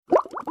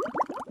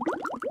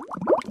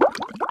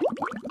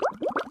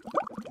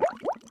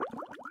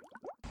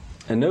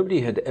And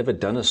nobody had ever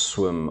done a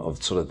swim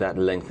of sort of that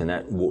length and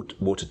that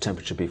water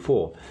temperature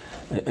before.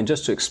 And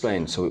just to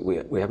explain, so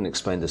we haven't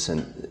explained this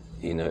in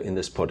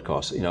this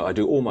podcast. I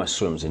do all my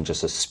swims in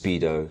just a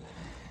Speedo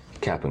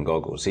cap and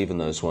goggles, even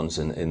those ones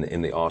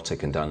in the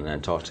Arctic and down in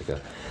Antarctica.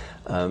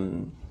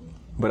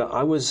 But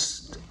I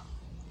must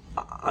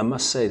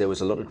say there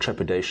was a lot of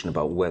trepidation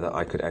about whether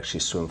I could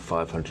actually swim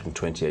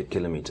 528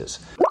 kilometers.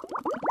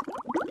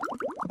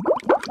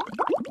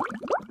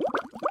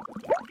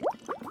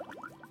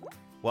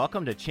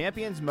 Welcome to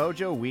Champions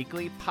Mojo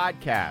Weekly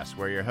Podcast,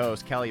 where your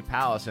hosts Kelly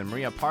Palace and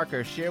Maria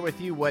Parker share with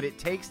you what it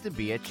takes to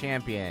be a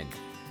champion.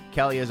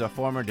 Kelly is a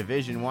former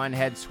Division I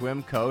head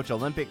swim coach,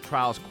 Olympic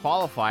trials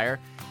qualifier,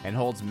 and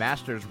holds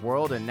Masters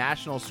World and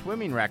National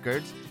swimming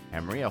records.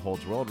 And Maria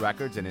holds world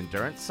records in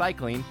endurance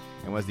cycling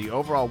and was the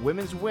overall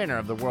women's winner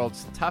of the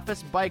world's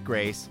toughest bike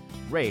race,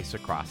 Race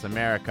Across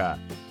America.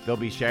 They'll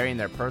be sharing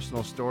their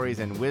personal stories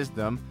and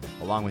wisdom,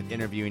 along with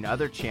interviewing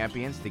other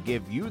champions to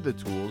give you the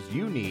tools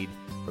you need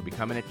for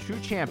becoming a true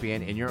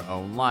champion in your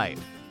own life.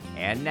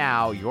 And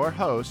now, your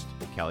host,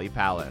 Kelly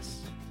Palace.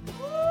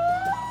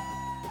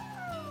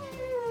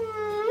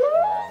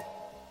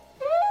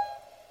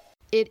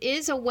 It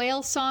is a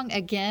whale song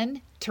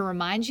again to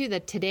remind you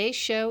that today's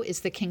show is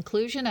the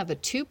conclusion of a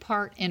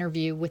two-part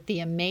interview with the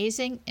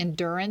amazing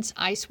endurance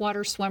ice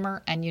water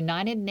swimmer and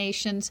United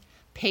Nations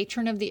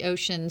Patron of the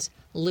Oceans,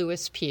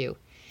 Lewis Pugh.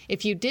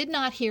 If you did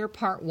not hear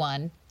part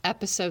 1,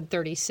 episode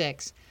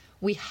 36,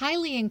 we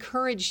highly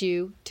encourage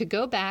you to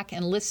go back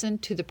and listen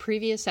to the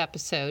previous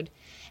episode.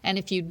 And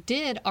if you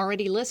did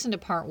already listen to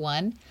part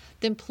 1,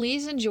 then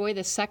please enjoy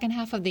the second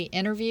half of the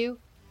interview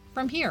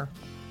from here.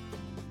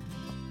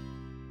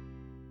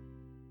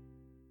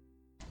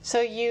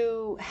 So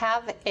you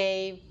have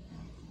a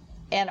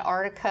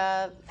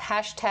Antarctica,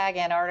 hashtag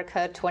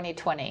Antarctica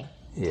 2020.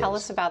 Yes. Tell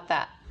us about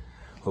that.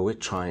 Well, we're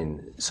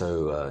trying,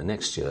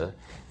 next year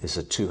is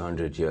the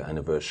 200-year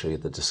anniversary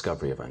of the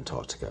discovery of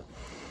Antarctica.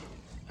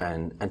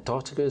 And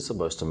Antarctica is the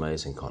most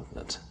amazing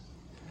continent.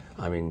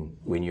 I mean,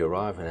 when you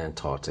arrive in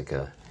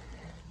Antarctica,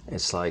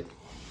 it's like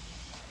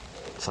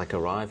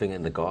arriving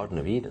in the Garden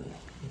of Eden.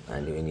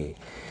 And when you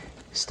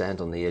stand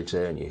on the edge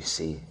there and you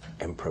see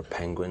emperor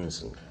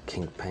penguins and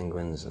king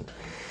penguins and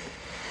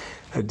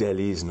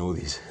adeles and all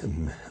these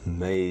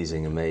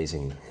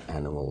amazing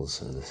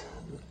animals and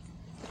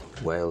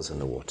whales in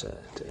the water.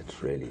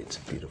 It's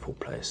a beautiful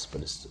place,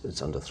 but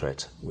it's under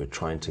threat. We're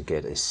trying to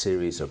get a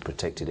series of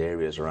protected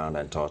areas around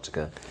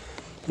Antarctica.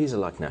 These are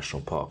like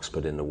national parks,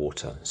 but in the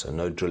water. So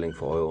no drilling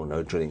for oil,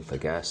 no drilling for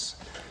gas,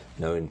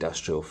 no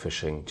industrial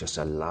fishing, just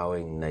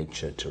allowing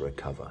nature to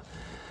recover.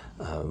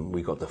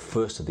 We got the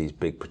first of these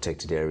big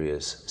protected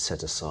areas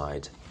set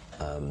aside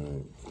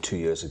 2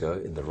 years ago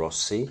in the Ross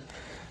Sea.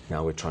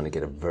 Now we're trying to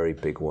get a very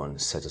big one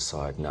set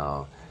aside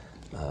now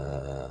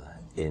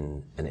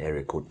in an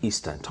area called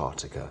East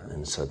Antarctica,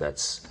 and so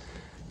that's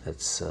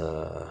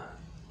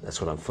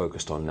what I'm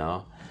focused on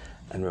now.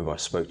 And remember, I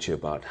spoke to you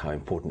about how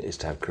important it is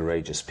to have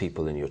courageous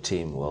people in your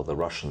team. Well, the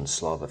Russian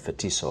Slava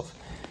Fetisov,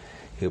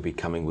 he'll be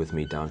coming with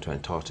me down to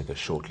Antarctica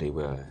shortly,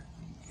 where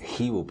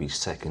he will be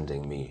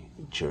seconding me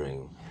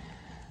during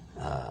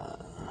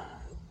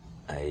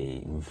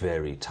a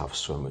very tough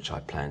swim, which I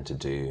plan to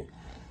do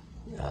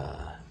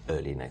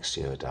early next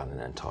year down in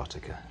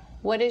Antarctica.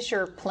 What is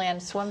your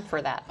planned swim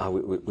for that?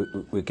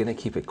 We're going to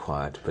keep it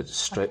quiet, but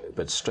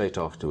straight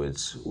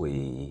afterwards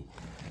we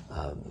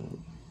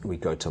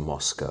go to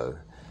Moscow,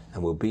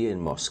 and we'll be in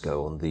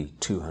Moscow on the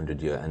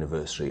 200-year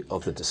anniversary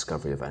of the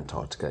discovery of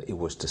Antarctica. It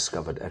was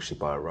discovered actually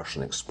by a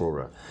Russian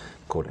explorer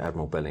called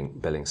Admiral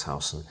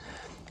Bellingshausen,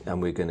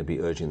 and we're going to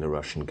be urging the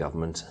Russian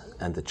government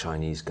and the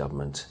Chinese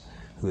government,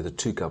 who are the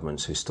two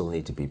governments who still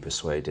need to be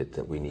persuaded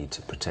that we need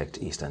to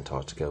protect East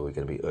Antarctica. We're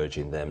going to be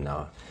urging them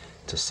now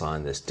to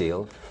sign this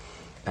deal.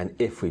 And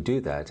if we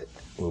do that,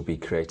 we'll be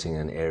creating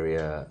an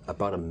area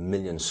about 1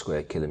 million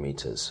square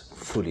kilometers,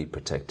 fully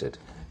protected.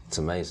 It's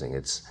amazing.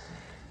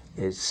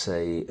 It's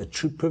a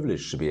true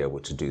privilege to be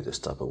able to do this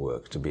type of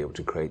work, to be able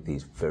to create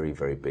these very,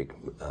 very big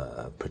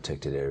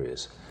protected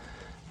areas.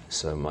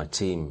 So my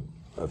team,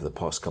 over the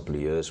past couple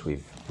of years,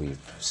 we've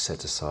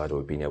set aside, or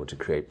we've been able to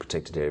create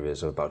protected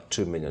areas of about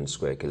 2 million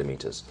square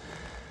kilometers.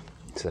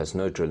 So there's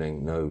no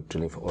drilling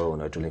for oil,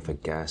 no drilling for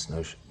gas,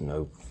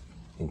 no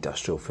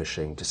industrial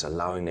fishing, just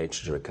allowing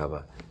nature to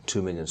recover.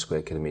 2 million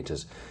square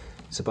kilometers.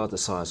 It's about the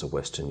size of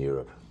Western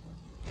Europe.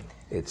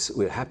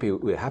 We're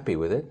happy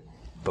with it,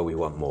 but we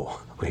want more.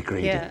 We're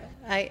greedy. Yeah,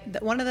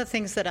 one of the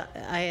things that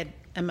I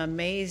am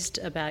amazed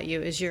about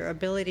you is your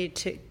ability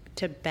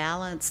to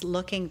balance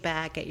looking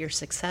back at your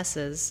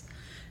successes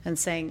and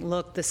saying,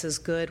 look, this is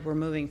good, we're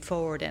moving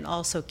forward, and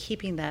also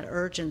keeping that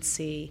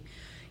urgency,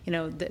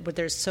 but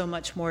there's so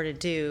much more to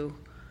do.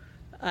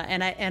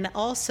 And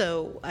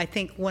also, I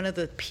think one of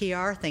the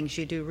PR things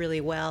you do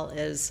really well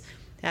is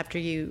after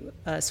you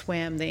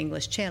swam the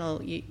English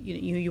Channel,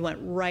 you went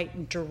right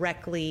and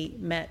directly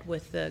met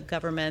with the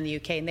government in the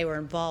UK, and they were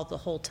involved the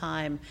whole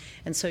time.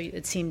 And so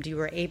it seemed you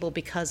were able,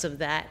 because of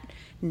that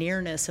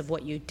nearness of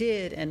what you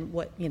did and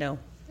what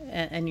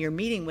and you're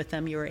meeting with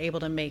them, you were able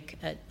to make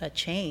a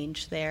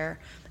change there.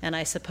 And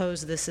I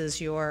suppose this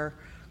is your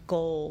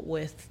goal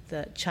with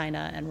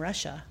China and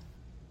Russia.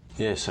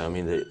 Yes, I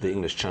mean, the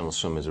English Channel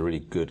swim is a really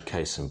good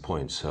case in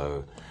point.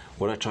 So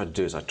what I try to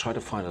do is I try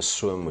to find a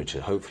swim which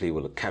hopefully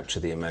will capture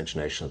the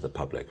imagination of the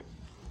public.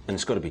 And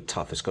it's got to be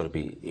tough. It's got to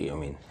be,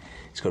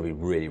 it's got to be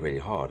really, really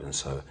hard. And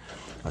so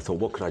I thought,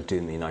 what could I do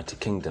in the United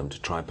Kingdom to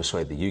try and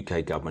persuade the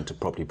UK government to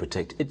properly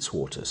protect its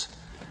waters?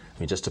 I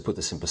mean, just to put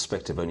this in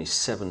perspective, only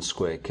 7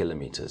 square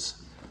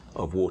kilometres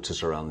of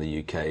waters around the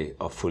UK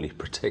are fully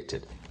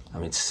protected. I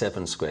mean,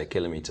 7 square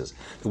kilometres.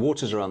 The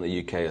waters around the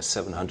UK are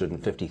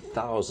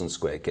 750,000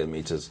 square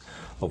kilometres,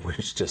 of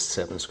which just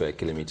 7 square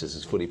kilometres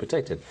is fully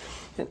protected.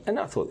 And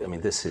I thought, I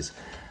mean, this is,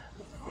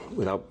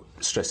 without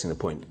stressing the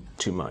point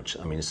too much,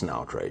 I mean, it's an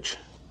outrage.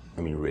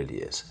 I mean, it really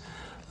is.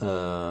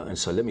 And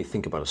so let me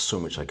think about a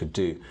swim which I could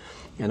do.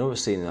 And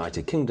obviously in the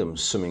United Kingdom,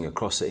 swimming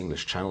across the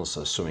English Channel,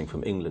 so swimming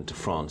from England to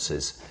France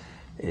is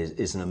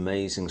an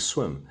amazing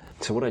swim.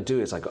 So what I do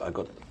is I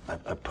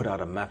put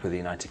out a map of the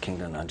United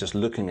Kingdom, and I'm just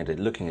looking at it,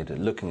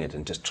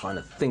 and just trying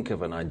to think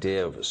of an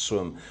idea of a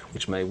swim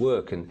which may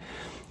work. And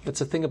that's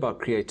the thing about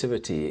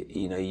creativity,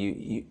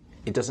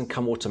 it doesn't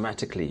come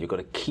automatically. You've got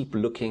to keep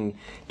looking,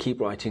 keep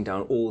writing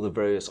down all the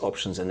various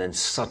options, and then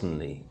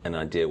suddenly an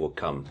idea will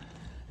come.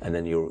 And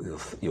then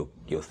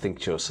you'll think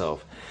to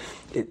yourself,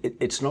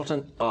 it's not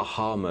an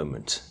aha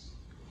moment,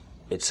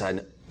 it's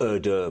an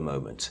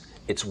moment.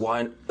 It's why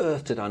on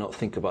earth did I not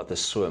think about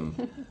this swim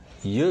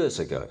years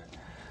ago?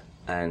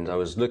 And I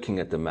was looking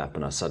at the map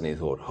and I suddenly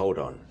thought, hold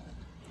on,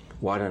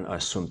 why don't I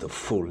swim the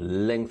full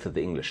length of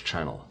the English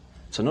Channel?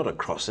 So not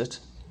across it.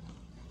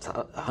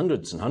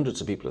 Hundreds and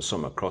hundreds of people have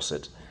swum across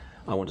it.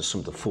 I want to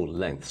swim the full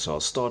length. So I'll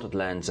start at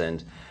Land's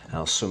End and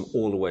I'll swim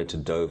all the way to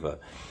Dover,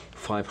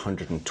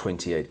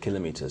 528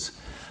 kilometres.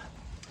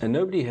 And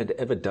nobody had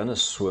ever done a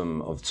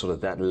swim of sort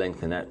of that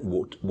length and that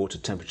water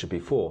temperature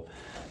before.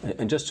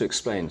 And just to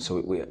explain,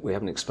 so we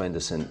haven't explained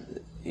this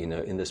in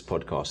this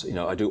podcast.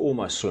 I do all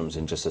my swims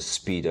in just a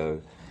Speedo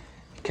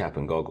cap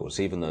and goggles,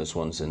 even those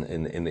ones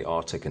in the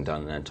Arctic and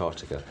down in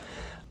Antarctica.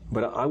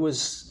 But I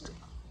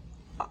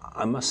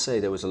must say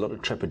there was a lot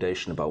of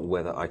trepidation about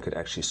whether I could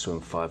actually swim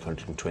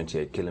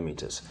 528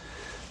 kilometres.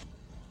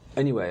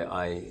 Anyway,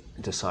 I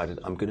decided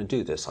I'm going to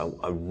do this. I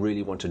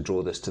really want to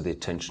draw this to the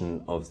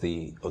attention of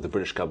the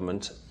British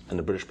government and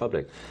the British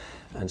public.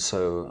 And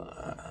so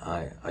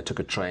I took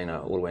a train, I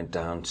all went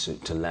down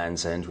to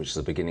Land's End, which is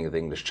the beginning of the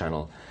English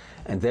Channel.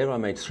 And there I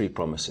made 3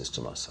 promises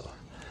to myself.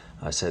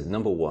 I said,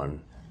 number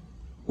 1,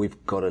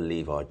 we've got to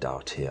leave our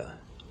doubt here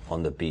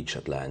on the beach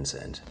at Land's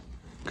End.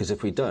 Because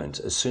if we don't,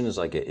 as soon as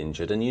I get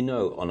injured, and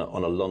on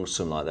a long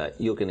swim like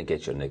that, you're going to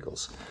get your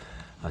niggles.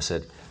 I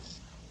said,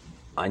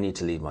 I need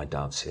to leave my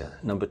doubts here.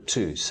 Number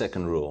 2,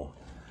 second rule,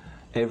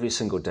 every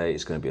single day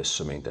is going to be a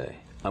swimming day.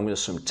 I'm going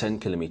to swim 10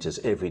 kilometres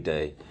every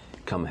day,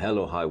 come hell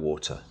or high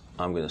water.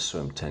 I'm going to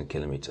swim 10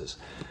 kilometres.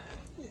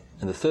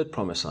 And the third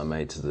promise I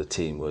made to the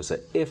team was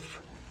that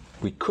if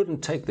we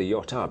couldn't take the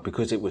yacht out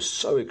because it was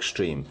so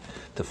extreme,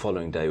 the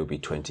following day would be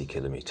 20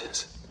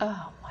 kilometres.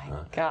 Oh my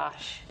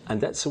gosh.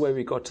 And that's the way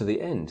we got to the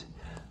end.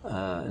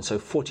 And so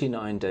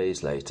 49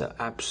 days later,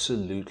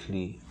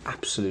 absolutely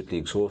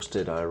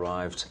exhausted, I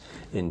arrived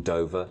in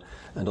Dover,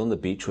 and on the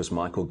beach was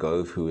Michael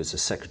Gove, who is the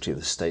Secretary of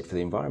the State for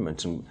the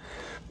Environment. And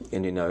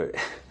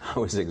I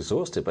was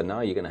exhausted, but now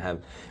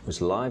it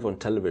was live on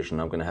television.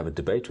 I'm going to have a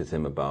debate with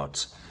him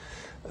about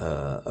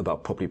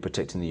properly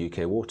protecting the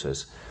UK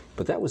waters.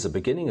 But that was the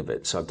beginning of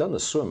it. So I've done the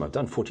swim. I've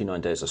done 49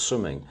 days of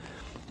swimming.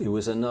 It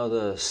was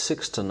another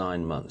 6 to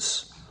 9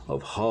 months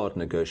of hard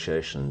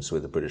negotiations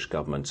with the British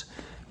government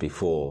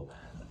before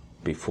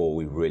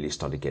we really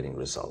started getting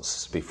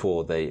results,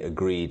 before they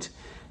agreed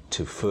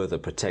to further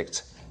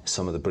protect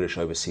some of the British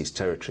overseas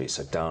territories.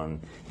 So down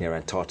near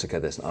Antarctica,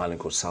 there's an island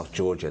called South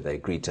Georgia. They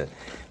agreed to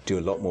do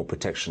a lot more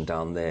protection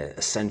down there.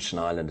 Ascension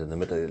Island in the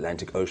middle of the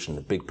Atlantic Ocean,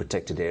 the big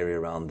protected area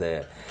around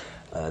there.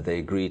 They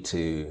agreed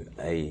to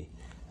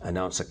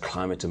announce a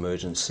climate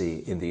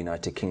emergency in the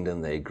United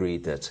Kingdom. They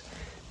agreed that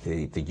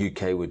the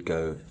UK would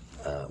go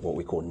what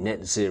we call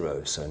net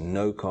zero, so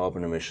no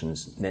carbon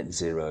emissions, net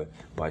zero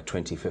by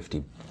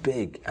 2050.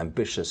 Big,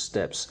 ambitious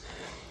steps.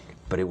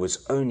 But it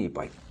was only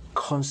by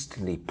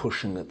constantly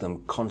pushing at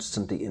them,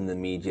 constantly in the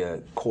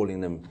media, calling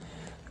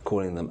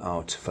them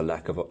out for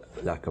lack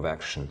of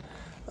action,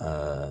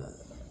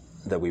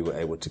 that we were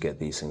able to get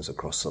these things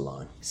across the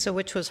line. So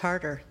which was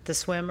harder, the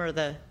swim or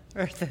the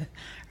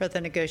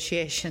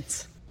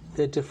negotiations?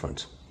 They're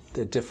different.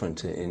 They're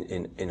different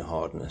in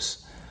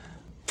hardness.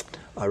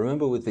 I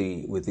remember with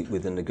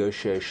the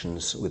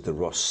negotiations with the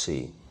Ross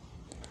Sea,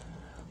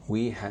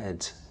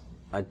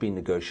 I'd been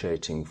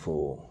negotiating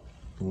for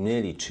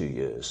nearly 2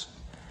 years.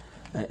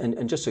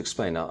 And just to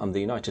explain, I'm the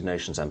United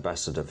Nations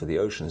ambassador for the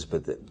oceans,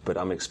 but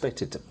I'm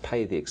expected to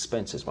pay the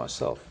expenses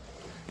myself.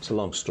 It's a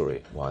long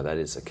story why that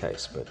is the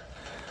case, but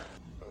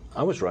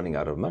I was running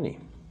out of money.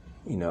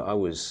 I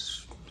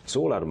was It's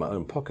all out of my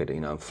own pocket.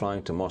 I'm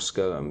flying to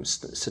Moscow, I'm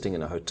sitting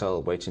in a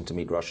hotel waiting to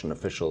meet Russian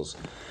officials.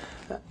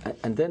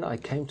 And then I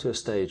came to a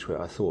stage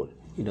where I thought,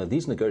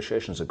 these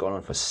negotiations have gone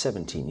on for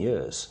 17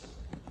 years.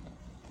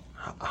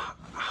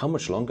 How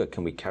much longer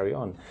can we carry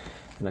on?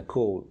 And I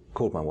called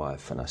my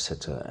wife and I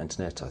said to her,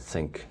 Antoinette, I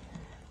think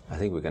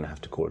we're going to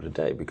have to call it a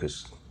day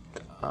because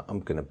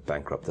I'm going to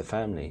bankrupt the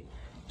family.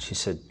 She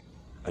said,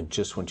 I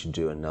just want you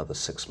to do another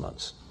 6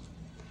 months.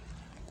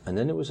 And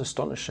then it was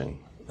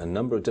astonishing. A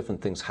number of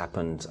different things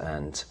happened,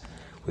 and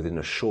within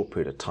a short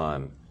period of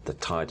time, the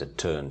tide had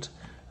turned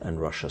and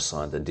Russia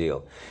signed the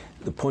deal.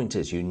 The point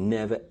is, you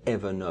never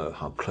ever know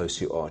how close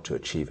you are to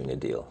achieving a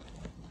deal.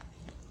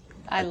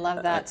 I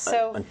love that.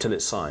 So until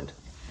it's signed.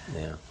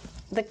 Yeah.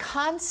 The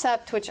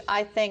concept, which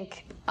I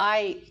think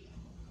I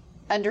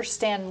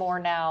understand more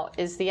now,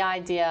 is the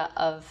idea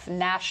of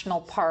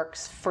national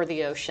parks for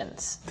the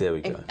oceans. There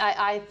we go.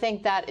 I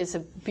think that is a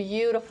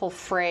beautiful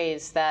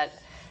phrase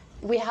that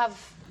we have,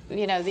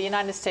 the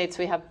United States,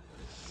 we have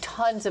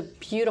tons of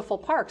beautiful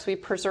parks. We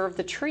preserve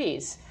the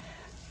trees.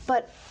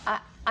 But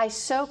I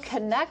so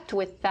connect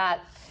with that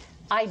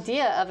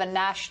idea of a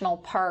national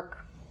park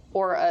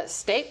or a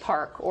state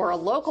park or a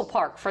local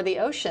park for the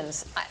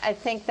oceans. I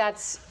think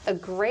that's a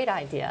great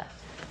idea.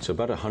 So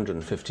about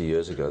 150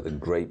 years ago, the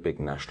great big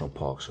national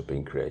parks were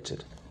being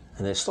created.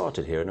 And they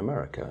started here in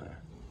America,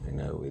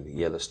 with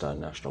Yellowstone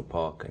National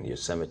Park and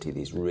Yosemite,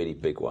 these really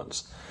big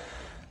ones.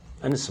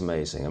 And it's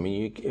amazing. I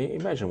mean, you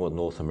imagine what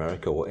North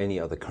America or any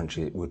other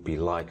country would be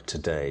like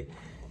today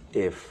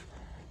if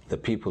the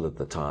people at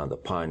the time, the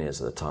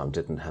pioneers at the time,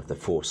 didn't have the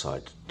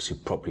foresight to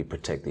properly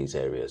protect these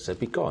areas.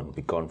 They'd be gone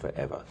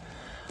forever.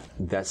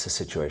 That's the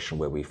situation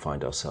where we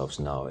find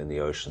ourselves now in the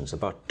oceans.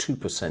 About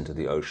 2% of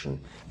the ocean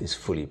is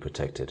fully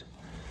protected.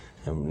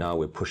 And now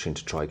we're pushing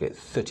to try to get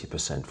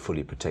 30%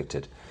 fully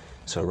protected.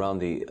 So around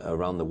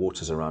the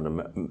waters around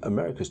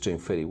America is doing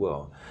fairly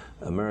well.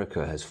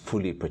 America has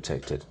fully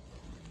protected.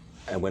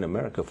 And when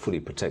America fully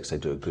protects, they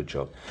do a good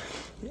job.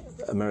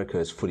 America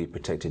has fully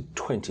protected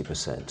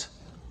 20%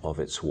 of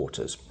its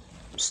waters.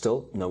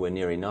 Still nowhere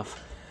near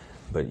enough.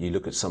 But you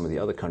look at some of the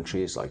other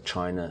countries like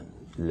China,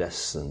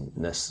 less than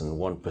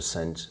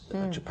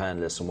 1%, Japan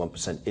less than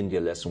 1%,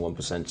 India less than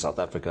 1%, South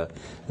Africa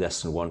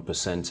less than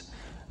 1%.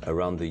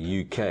 Around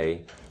the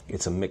UK,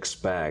 it's a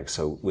mixed bag.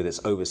 So with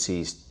its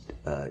overseas,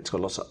 it's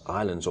got lots of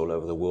islands all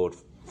over the world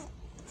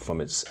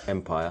from its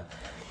empire.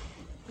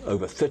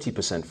 Over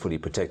 30% fully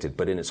protected,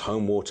 but in its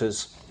home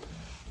waters,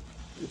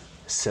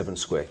 7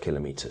 square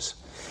kilometers.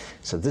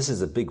 So this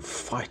is a big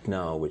fight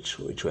now which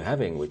we're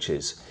having, which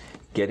is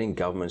getting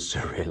governments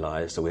to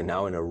realize that we're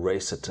now in a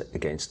race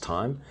against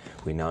time.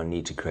 We now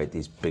need to create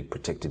these big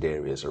protected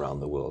areas around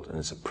the world, and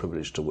it's a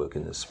privilege to work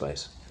in this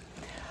space.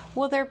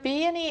 Will there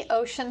be any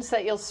oceans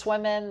that you'll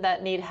swim in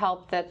that need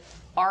help that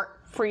aren't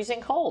freezing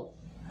cold?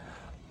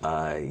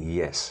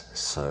 Yes.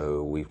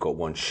 So we've got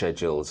one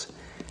scheduled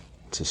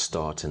to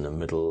start in the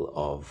middle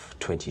of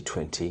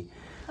 2020,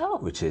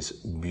 which is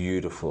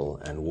beautiful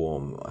and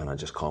warm, and I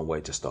just can't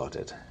wait to start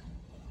it.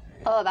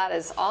 Oh, that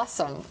is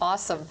awesome.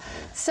 Awesome.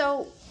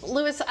 So,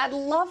 Louis, I'd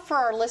love for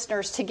our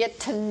listeners to get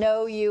to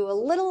know you a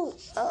little,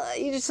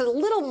 just a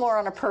little more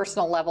on a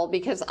personal level,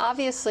 because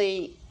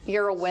obviously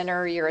you're a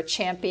winner, you're a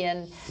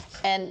champion,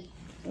 and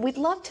we'd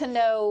love to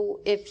know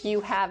if you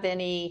have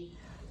any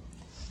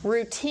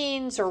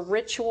routines or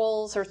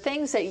rituals or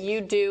things that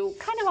you do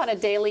kind of on a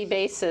daily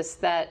basis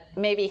that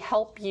maybe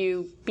help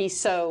you be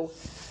so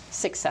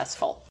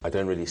successful. I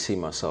don't really see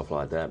myself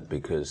like that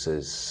because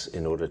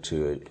in order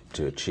to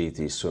achieve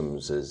these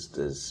swims,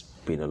 there's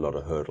been a lot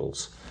of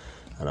hurdles,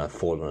 and I've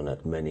fallen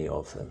at many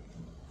of them.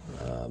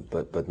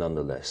 But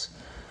nonetheless,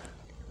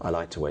 I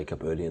like to wake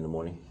up early in the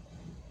morning.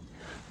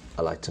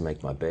 I like to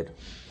make my bed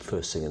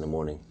first thing in the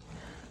morning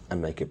and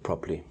make it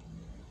properly,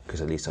 because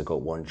at least I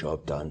got one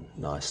job done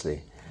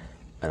nicely.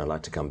 And I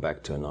like to come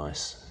back to a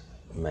nice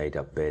made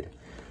up bed.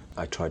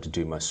 I try to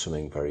do my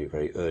swimming very,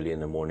 very early in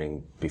the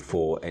morning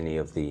before any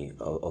of the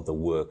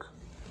work,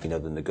 the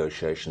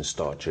negotiations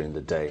start during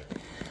the day.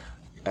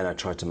 And I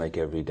try to make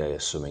every day a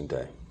swimming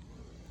day.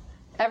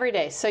 Every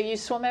day? So you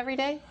swim every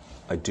day?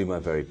 I do my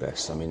very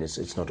best. I mean,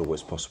 it's not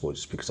always possible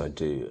just because I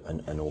do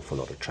an awful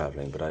lot of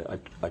traveling, but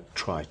I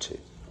try to.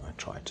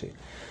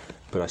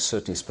 But I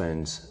certainly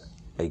spend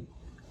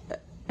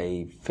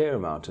a fair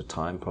amount of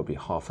time, probably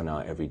half an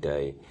hour every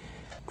day,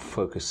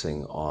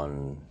 focusing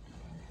on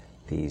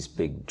these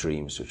big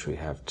dreams which we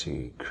have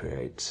to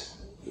create,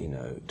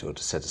 to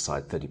set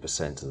aside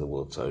 30% of the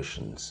world's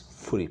oceans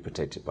fully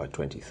protected by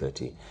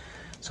 2030.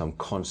 So I'm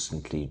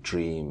constantly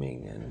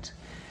dreaming and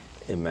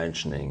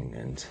imagining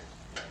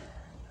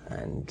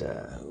and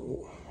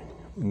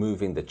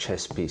moving the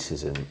chess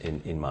pieces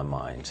in my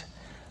mind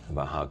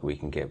about how we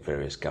can get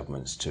various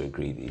governments to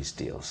agree these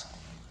deals.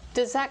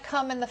 Does that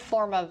come in the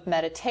form of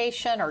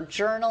meditation or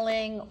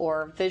journaling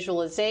or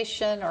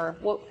visualization, or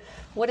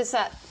what does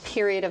that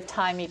period of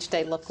time each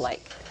day look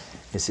like?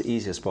 It's the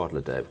easiest part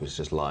of the day, because it's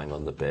just lying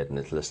on the bed and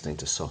it's listening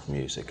to soft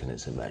music and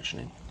it's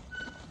imagining.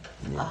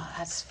 Yeah. Oh,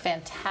 that's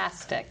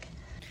fantastic.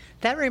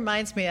 That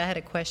reminds me, I had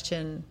a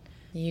question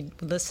You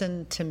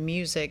listen to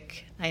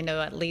music, I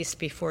know, at least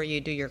before you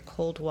do your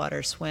cold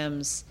water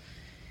swims.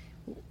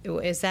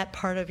 Is that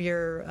part of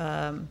your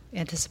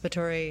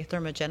anticipatory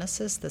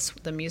thermogenesis,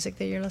 the music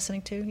that you're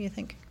listening to, you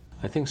think?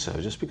 I think so,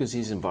 just because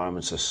these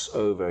environments are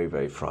so very,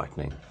 very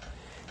frightening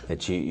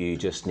that you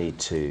just need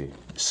to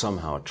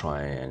somehow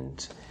try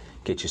and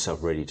get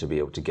yourself ready to be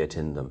able to get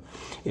in them.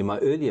 In my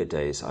earlier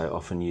days, I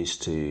often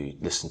used to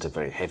listen to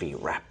very heavy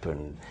rap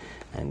and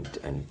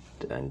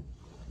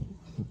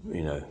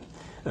you know,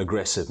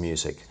 aggressive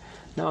music.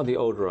 Now the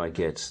older I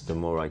get, the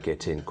more I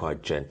get in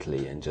quite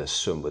gently and just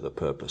swim with a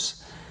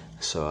purpose.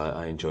 So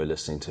I enjoy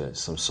listening to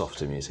some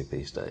softer music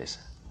these days.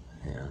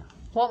 Yeah.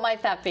 What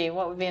might that be?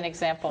 What would be an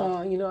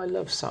example? You know, I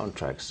love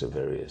soundtracks to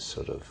various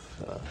sort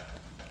of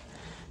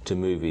to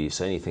movies.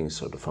 Anything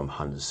sort of from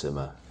Hans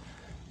Zimmer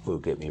will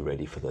get me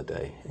ready for the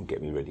day and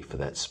get me ready for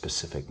that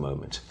specific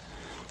moment.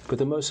 But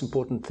the most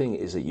important thing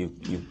is that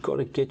you've got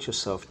to get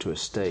yourself to a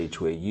stage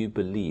where you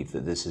believe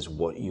that this is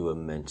what you are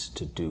meant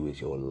to do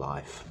with your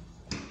life.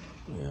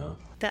 You know?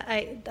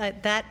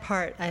 That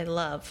part I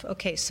love.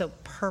 Okay, so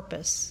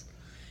purpose.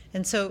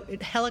 And so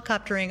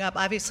helicoptering up,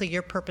 obviously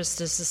your purpose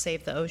is to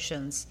save the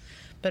oceans.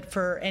 But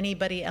for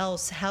anybody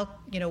else, how,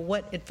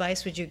 what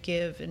advice would you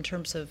give in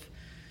terms of,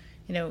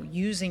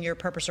 using your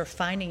purpose or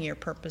finding your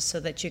purpose so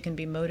that you can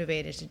be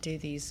motivated to do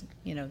these,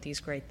 these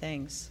great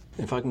things?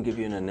 If I can give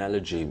you an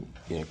analogy,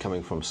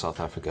 coming from South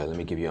Africa, let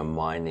me give you a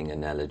mining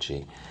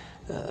analogy.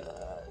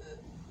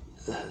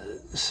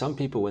 Some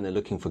people, when they're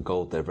looking for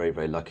gold, they're very,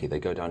 very lucky. They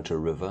go down to a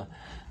river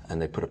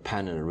and they put a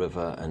pan in a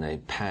river and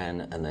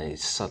they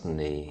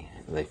suddenly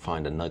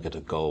find a nugget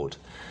of gold.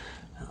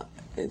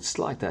 It's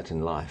like that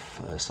in life.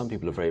 Some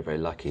people are very, very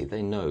lucky.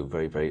 They know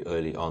very, very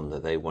early on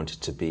that they wanted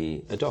to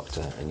be a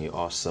doctor. And you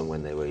ask them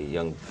when they were a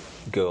young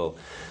girl,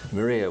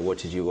 Maria, what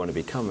did you want to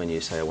become? And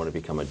you say, I want to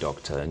become a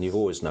doctor. And you've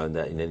always known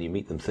that. And then you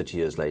meet them 30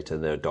 years later,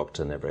 they're a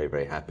doctor and they're very,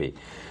 very happy.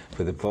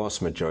 For the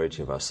vast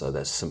majority of us, though,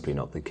 that's simply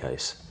not the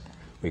case.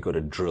 We've got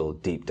to drill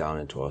deep down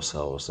into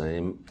ourselves.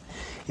 And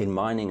in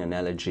mining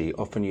analogy,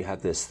 often you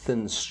have this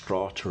thin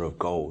strata of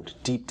gold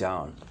deep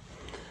down.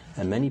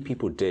 And many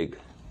people dig,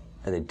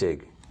 and they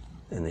dig,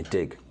 and they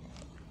dig,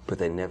 but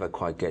they never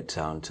quite get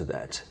down to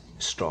that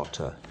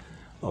strata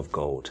of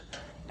gold.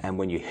 And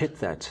when you hit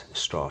that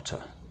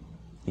strata,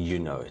 you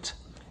know it.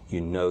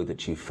 You know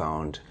that you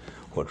found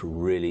what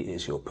really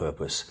is your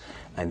purpose.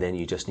 And then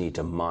you just need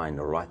to mine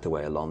right the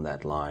way along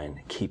that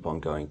line, keep on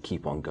going,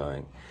 keep on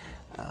going.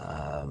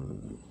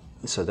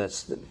 So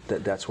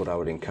that's what I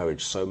would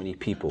encourage. So many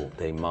people,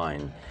 they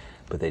mine,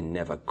 but they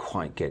never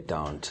quite get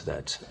down to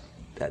that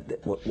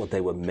what they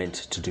were meant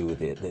to do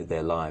with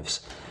their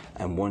lives.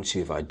 And once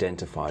you've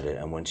identified it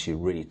and once you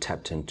really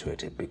tapped into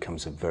it, it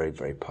becomes a very,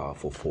 very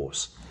powerful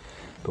force.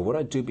 But what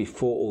I do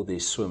before all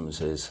these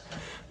swims is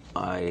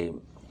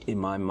in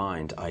my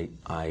mind,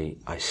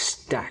 I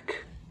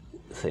stack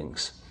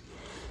things.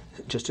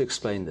 Just to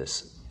explain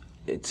this,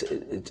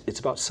 it's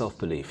about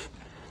self-belief.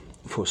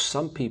 For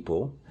some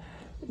people,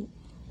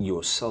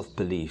 your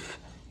self-belief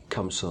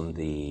comes from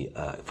the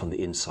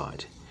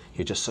inside.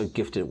 You're just so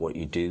gifted at what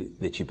you do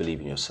that you believe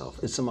in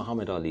yourself. It's the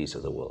Muhammad Ali's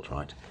of the world,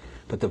 right?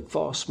 But the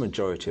vast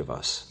majority of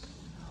us,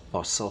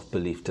 our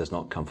self-belief does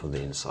not come from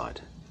the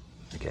inside.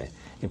 Okay.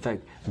 In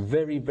fact,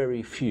 very,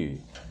 very few,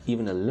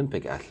 even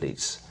Olympic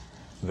athletes,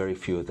 very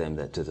few of them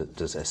that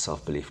does their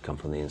self-belief come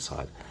from the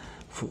inside.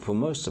 For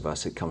most of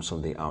us, it comes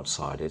from the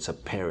outside. It's a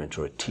parent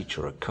or a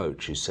teacher or a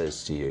coach who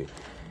says to you,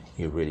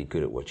 you're really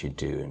good at what you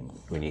do, and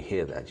when you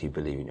hear that, you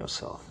believe in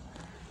yourself.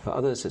 For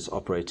others, it's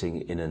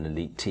operating in an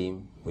elite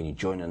team. When you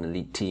join an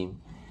elite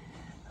team,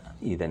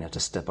 you then have to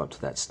step up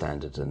to that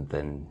standard, and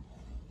then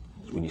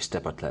when you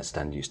step up to that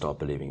standard, you start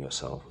believing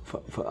yourself.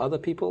 For other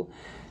people,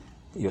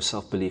 your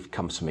self-belief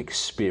comes from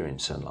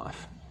experience in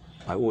life.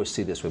 I always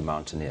see this with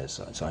mountaineers,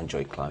 so I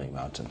enjoy climbing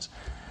mountains.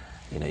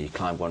 You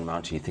climb one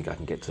mountain, you think I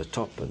can get to the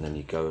top, and then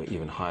you go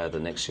even higher the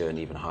next year and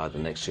even higher the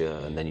next year,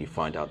 and then you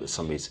find out that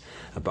somebody's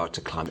about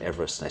to climb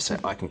Everest, and they say,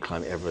 I can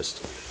climb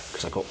Everest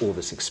because I've got all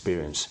this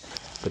experience.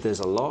 But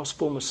there's a last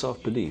form of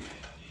self-belief,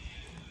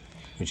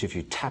 which if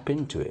you tap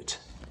into it,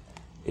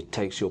 it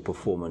takes your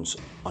performance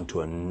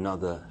onto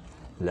another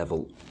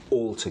level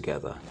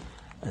altogether.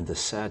 And the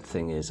sad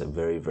thing is that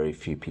very, very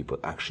few people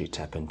actually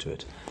tap into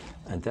it.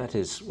 And that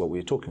is what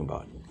we're talking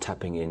about,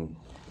 tapping in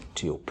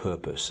to your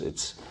purpose.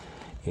 It's,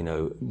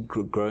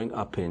 growing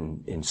up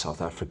in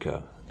South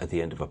Africa at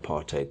the end of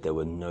apartheid, there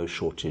were no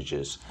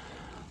shortages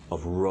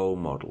of role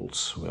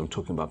models. I'm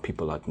talking about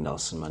people like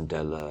Nelson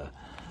Mandela,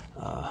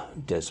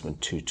 Desmond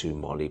Tutu,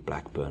 Molly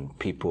Blackburn,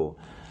 people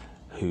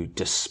who,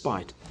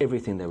 despite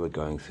everything they were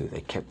going through,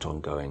 they kept on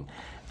going.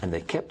 And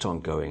they kept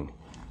on going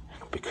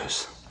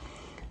because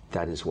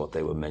that is what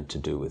they were meant to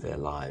do with their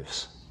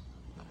lives.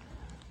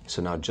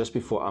 So now, just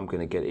before I'm going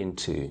to get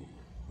into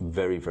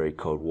very, very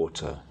cold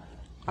water,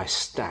 I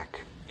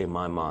stack in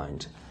my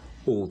mind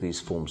all these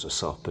forms of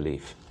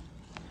self-belief.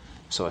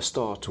 So I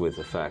start with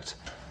the fact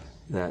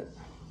that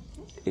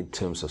in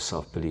terms of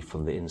self-belief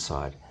from the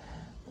inside,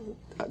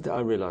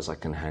 I realize I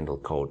can handle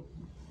cold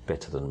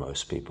better than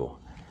most people.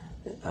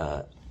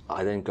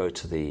 I then go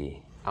to the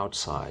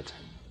outside,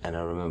 and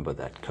I remember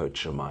that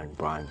coach of mine,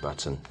 Brian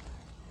Button,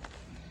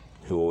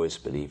 who always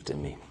believed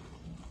in me.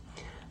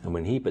 And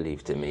when he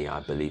believed in me, I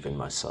believe in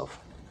myself.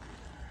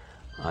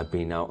 I've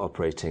been now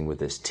operating with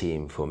this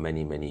team for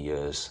many, many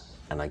years,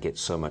 and I get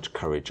so much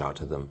courage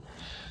out of them.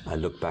 I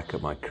look back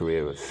at my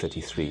career of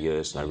 33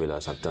 years, and I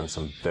realize I've done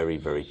some very,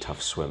 very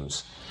tough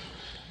swims.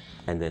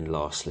 And then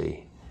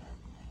lastly,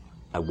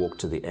 I walk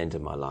to the end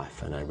of my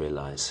life, and I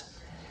realize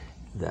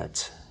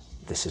that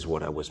this is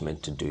what I was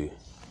meant to do,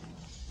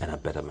 and I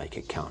better make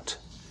it count.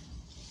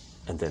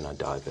 And then I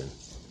dive in.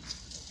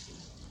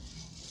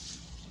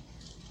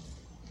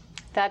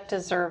 That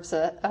deserves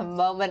a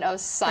moment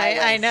of silence.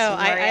 I know.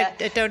 Maria.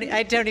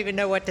 I don't even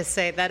know what to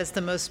say. That is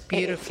the most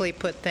beautifully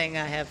put thing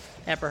I have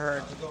ever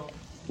heard.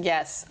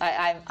 Yes,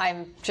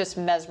 I'm just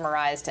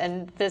mesmerized.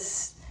 And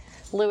this,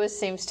 Lewis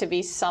seems to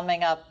be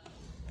summing up,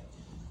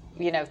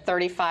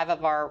 35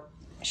 of our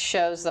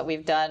shows that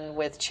we've done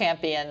with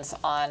champions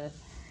on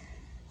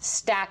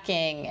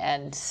stacking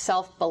and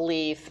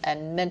self-belief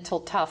and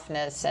mental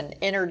toughness and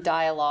inner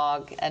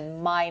dialogue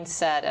and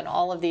mindset and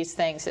all of these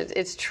things.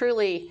 It's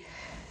truly...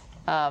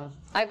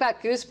 I've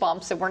got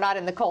goosebumps, and we're not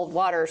in the cold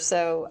water,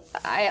 so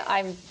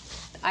I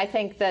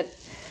think that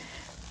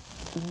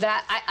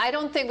I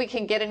don't think we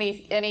can get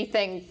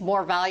anything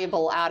more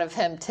valuable out of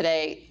him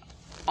today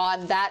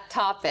on that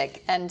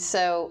topic. And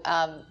so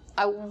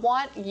I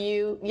want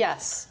you.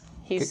 Yes,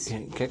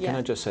 Can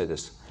I just say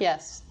this?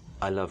 Yes.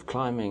 I love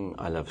climbing.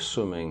 I love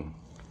swimming,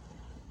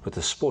 but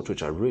the sport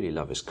which I really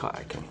love is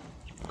kayaking.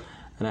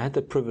 And I had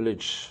the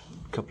privilege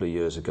a couple of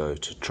years ago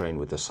to train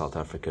with the South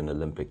African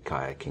Olympic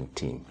kayaking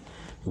team.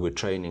 We were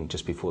training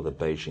just before the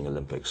Beijing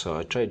Olympics. So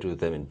I trained with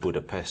them in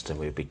Budapest, and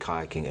we'd be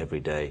kayaking every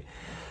day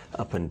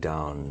up and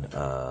down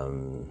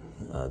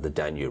the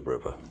Danube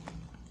River.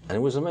 And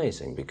it was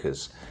amazing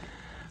because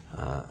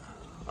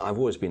I've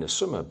always been a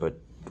swimmer, but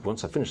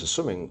once I finish the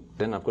swimming,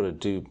 then I've got to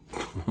do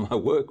my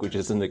work, which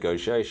is the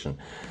negotiation.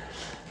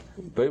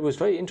 But it was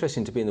very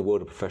interesting to be in the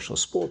world of professional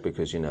sport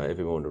because,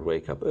 everyone would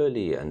wake up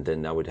early, and then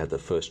now we'd have the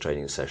first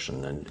training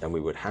session, and we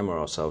would hammer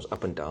ourselves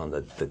up and down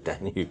the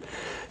Danube,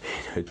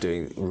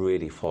 doing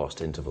really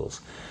fast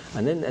intervals.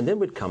 And then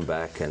we'd come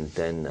back, and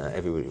then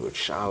everybody would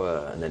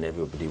shower, and then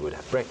everybody would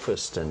have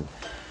breakfast, and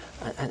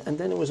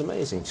then it was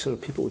amazing. Sort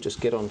of people would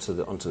just get onto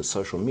the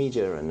social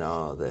media, and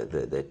now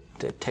they're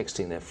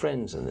texting their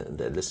friends, and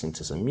they're listening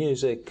to some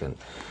music, and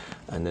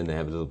then they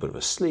have a little bit of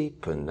a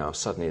sleep, and now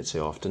suddenly it's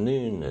the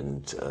afternoon,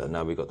 and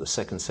now we've got the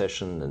second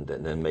session, and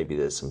then maybe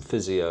there's some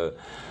physio,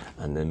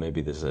 and then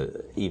maybe there's an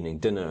evening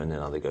dinner, and then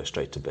now they go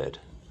straight to bed,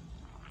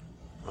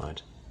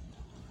 right?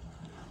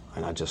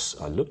 And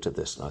I looked at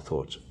this and I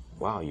thought,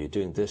 wow, you're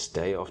doing this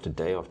day after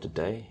day after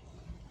day,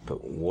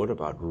 but what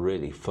about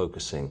really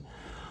focusing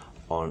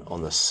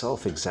on the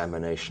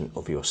self-examination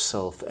of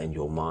yourself and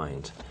your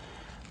mind,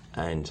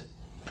 and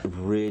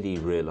really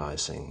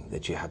realizing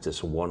that you have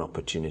this one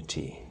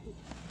opportunity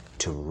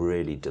to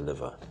really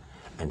deliver,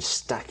 and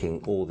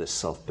stacking all this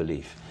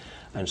self-belief,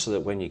 and so that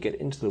when you get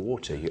into the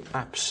water, you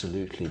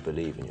absolutely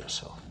believe in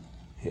yourself.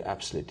 You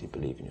absolutely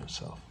believe in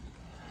yourself.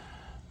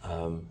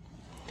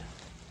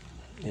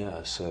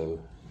 So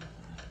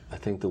I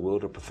think the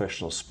world of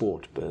professional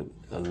sport, but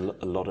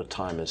a lot of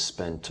time is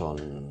spent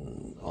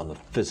on the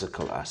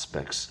physical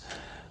aspects,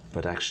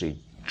 but actually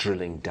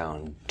drilling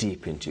down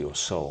deep into your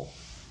soul.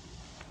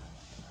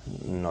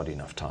 Not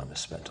enough time is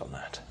spent on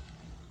that.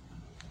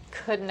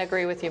 Couldn't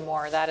agree with you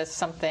more.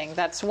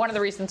 That's one of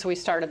the reasons we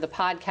started the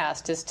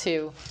podcast, is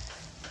to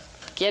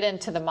get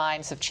into the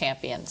minds of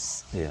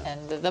champions. Yeah.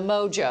 And the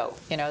mojo,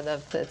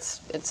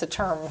 it's a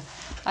term,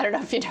 I don't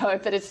know if you know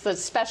it, but it's the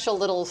special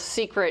little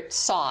secret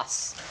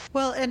sauce.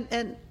 Well,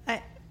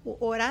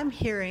 what I'm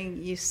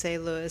hearing you say,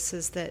 Lewis,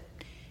 is that,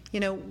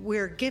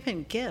 we're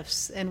given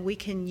gifts, and we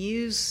can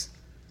use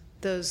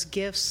those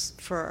gifts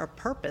for a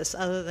purpose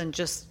other than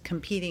just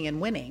competing and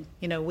winning.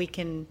 We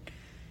can,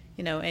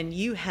 and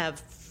you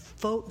have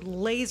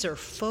laser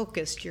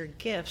focused your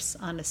gifts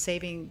onto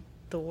saving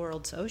the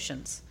world's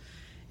oceans.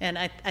 And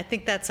I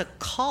think that's a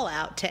call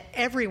out to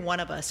every one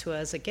of us who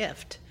has a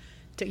gift.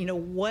 To,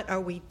 what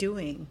are we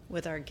doing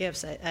with our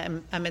gifts?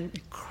 I'm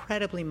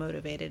incredibly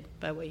motivated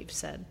by what you've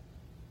said.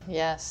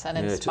 Yes, and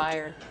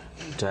inspired.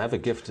 To have a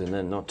gift and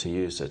then not to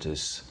use it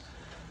is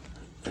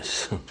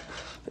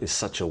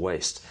such a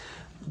waste.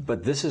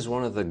 But this is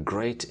one of the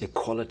great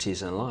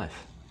equalities in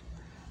life.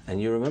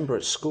 And you remember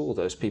at school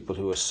those people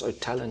who were so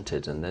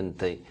talented, and then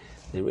they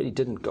really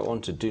didn't go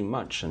on to do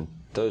much, and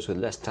those with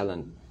less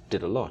talent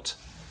did a lot.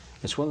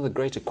 It's one of the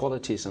great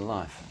equalities in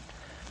life.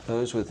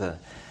 Those with the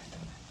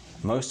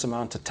most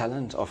amount of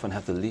talent often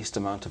have the least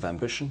amount of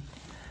ambition,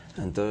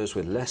 and those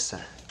with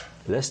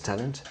less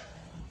talent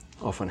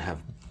often have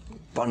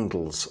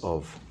bundles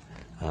of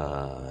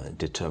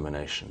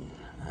determination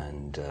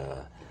and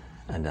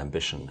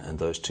ambition, and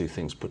those two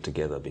things put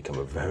together become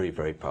a very,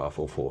 very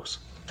powerful force.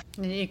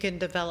 And you can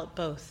develop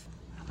both.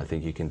 I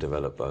think you can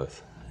develop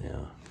both. Yeah,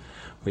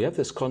 we have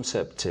this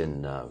concept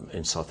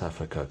in South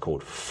Africa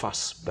called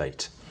fuss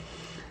bait,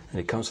 And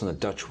it comes from the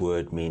Dutch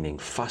word meaning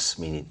fuss,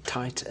 meaning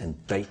tight, and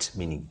bait,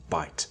 meaning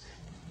bite.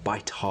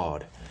 Bite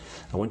hard.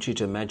 I want you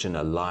to imagine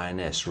a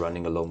lioness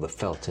running along the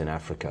veldt in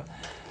Africa,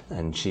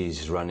 and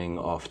she's running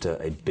after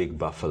a big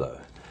buffalo.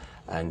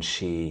 And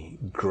she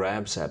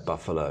grabs that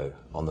buffalo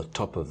on the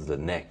top of the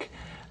neck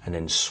and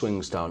then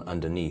swings down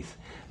underneath.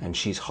 And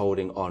she's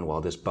holding on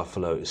while this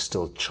buffalo is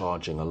still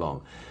charging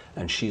along.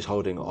 And she's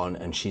holding on,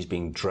 and she's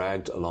being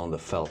dragged along the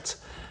veldt.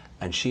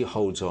 And she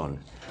holds on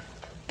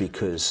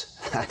because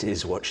that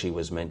is what she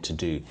was meant to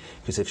do.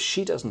 Because if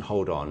she doesn't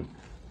hold on,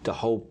 the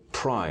whole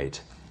pride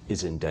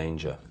is in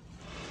danger.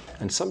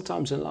 And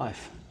sometimes in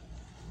life,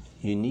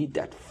 you need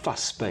that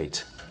fuss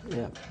bait.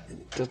 Yeah,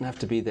 it doesn't have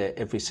to be there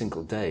every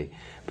single day,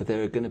 but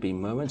there are going to be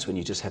moments when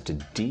you just have to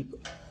dig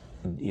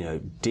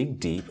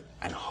deep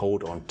and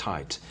hold on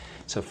tight.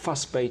 So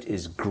fuss bait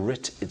is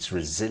grit, it's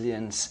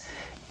resilience,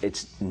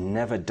 it's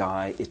never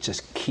die, it's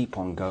just keep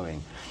on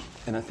going.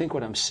 And I think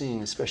what I'm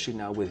seeing, especially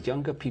now with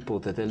younger people,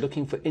 that they're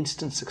looking for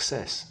instant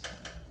success.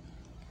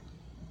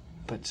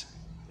 But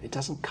it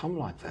doesn't come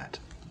like that.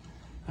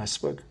 I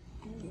spoke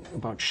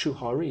about Shu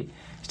Hari.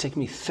 It's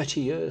taken me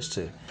 30 years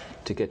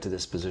to get to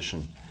this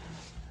position.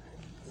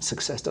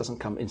 Success doesn't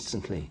come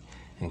instantly.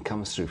 It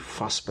comes through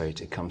fuss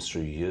bait. It comes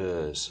through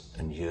years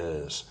and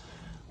years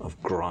of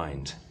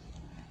grind.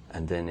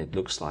 And then it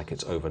looks like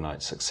it's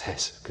overnight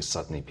success because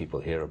suddenly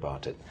people hear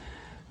about it,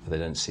 but they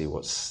don't see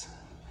what's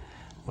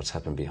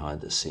happened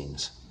behind the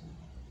scenes.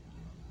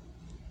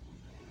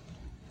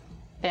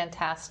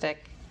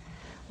 Fantastic.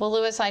 Well,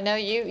 Louis, I know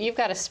you've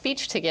got a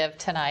speech to give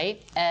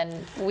tonight, and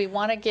we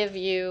want to give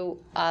you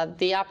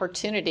the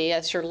opportunity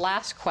as your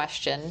last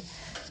question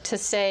to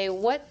say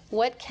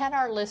what can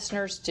our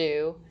listeners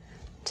do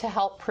to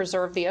help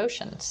preserve the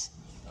oceans?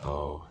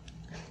 Oh,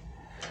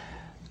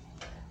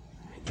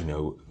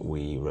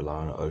 we rely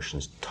on our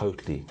oceans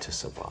totally to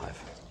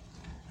survive.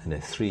 And there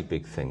are three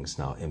big things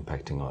now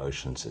impacting our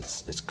oceans.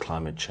 It's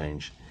climate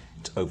change,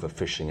 it's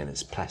overfishing, and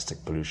it's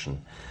plastic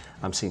pollution.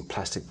 I'm seeing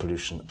plastic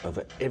pollution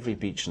over every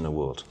beach in the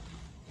world.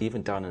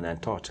 Even down in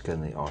Antarctica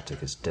and the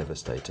Arctic, it's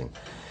devastating.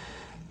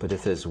 But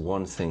if there's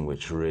one thing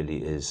which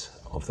really is,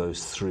 of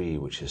those three,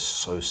 which is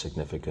so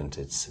significant,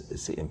 it's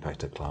the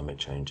impact of climate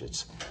change.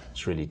 It's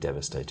really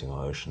devastating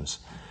our oceans.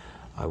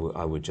 I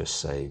would just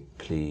say,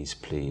 please,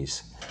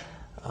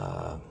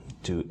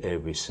 do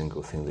every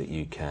single thing that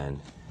you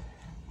can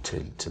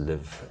to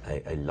live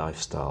a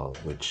lifestyle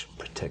which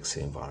protects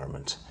the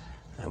environment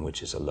and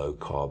which is a low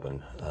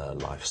carbon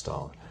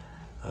lifestyle.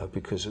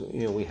 Because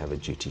we have a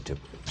duty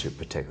to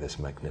protect this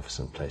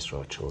magnificent place for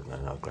our children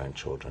and our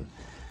grandchildren.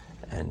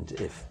 And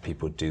if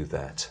people do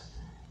that,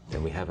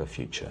 then we have a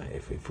future.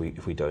 If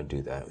we don't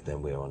do that,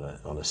 then we're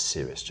on a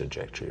serious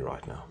trajectory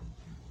right now.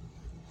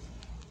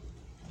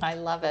 I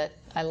love it.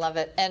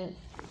 And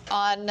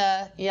on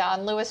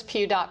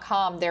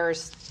louispugh.com,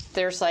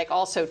 there's like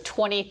also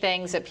 20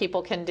 things that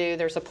people can do.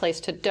 There's a place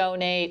to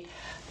donate.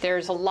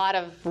 There's a lot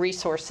of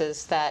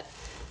resources that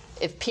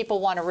if people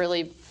want to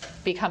really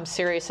become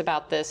serious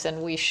about this,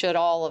 and we should,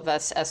 all of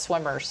us as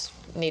swimmers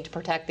need to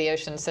protect the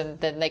oceans, and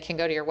then they can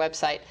go to your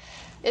website.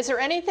 Is there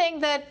anything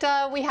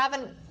that we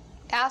haven't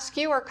asked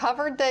you or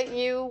covered that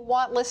you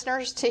want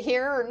listeners to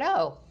hear or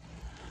know?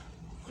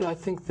 Well, I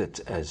think that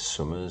as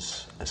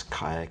swimmers, as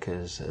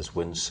kayakers, as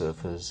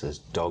windsurfers, as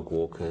dog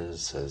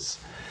walkers,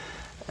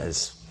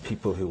 as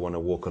people who want to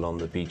walk along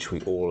the beach,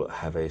 we all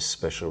have a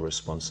special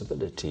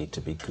responsibility to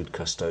be good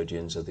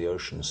custodians of the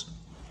oceans.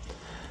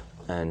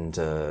 And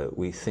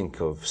we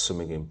think of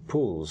swimming in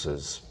pools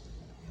as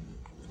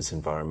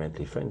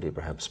environmentally friendly,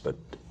 perhaps, but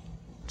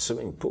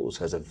swimming pools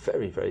has a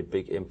very, very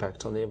big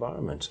impact on the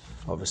environment.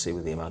 Obviously,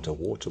 with the amount of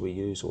water we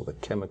use, all the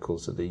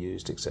chemicals that are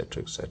used,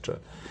 etc., etc.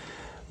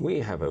 We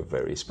have a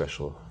very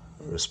special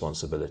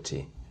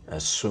responsibility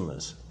as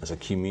swimmers, as a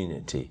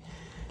community,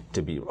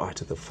 to be right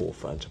at the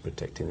forefront of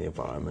protecting the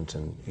environment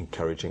and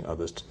encouraging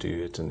others to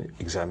do it, and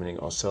examining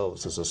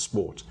ourselves as a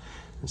sport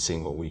and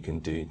seeing what we can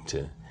do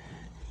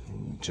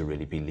to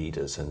really be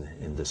leaders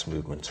in this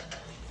movement.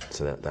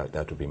 So that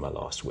would be my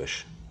last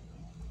wish.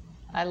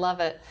 I love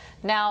it.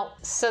 Now,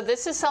 so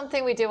this is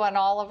something we do on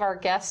all of our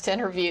guest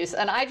interviews,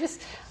 and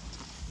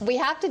we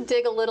have to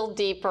dig a little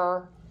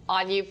deeper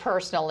on you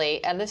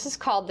personally, and this is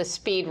called the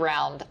speed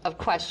round of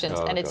questions,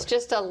 and it's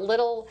just a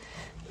little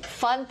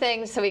fun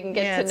thing so we can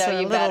get to know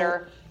you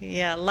better.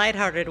 Yeah,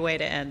 lighthearted way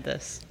to end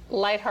this.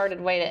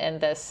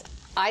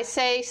 I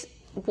say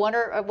one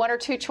or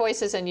two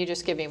choices, and you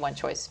just give me one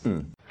choice. Take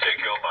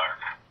your mark.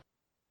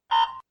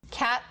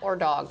 Cat or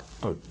dog?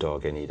 Oh,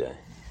 dog any day.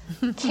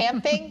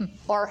 Camping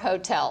or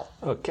hotel?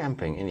 Oh,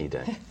 camping any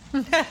day.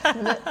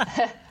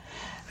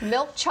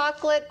 Milk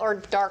chocolate or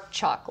dark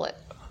chocolate?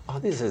 Oh,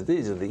 these are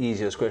the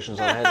easiest questions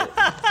I had.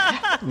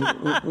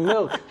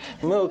 Milk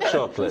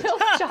chocolate.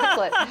 Milk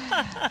chocolate.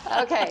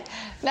 Okay.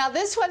 Now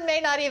this one may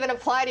not even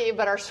apply to you,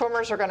 but our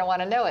swimmers are going to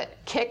want to know it.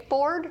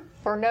 Kickboard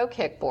or no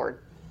kickboard?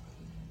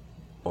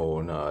 Oh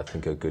no, I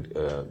think a good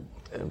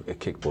a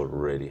kickboard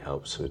really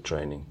helps with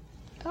training.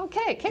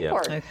 Okay,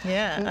 kickboard.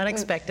 Yeah,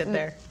 unexpected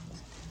there.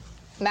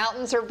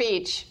 Mountains or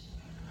beach?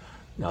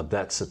 Now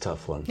that's a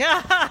tough one.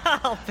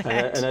 I'll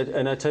bet.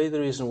 And I tell you the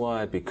reason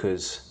why,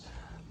 because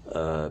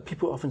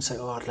people often say,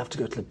 "Oh, I'd love to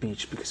go to the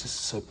beach because it's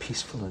so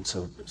peaceful and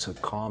so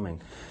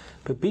calming."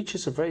 But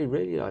beaches are very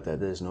rarely like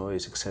that. There's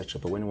noise, etc.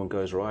 But when one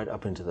goes right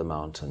up into the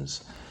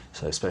mountains,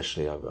 so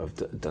especially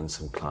I've done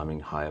some climbing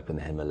high up in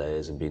the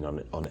Himalayas and been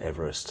on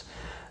Everest.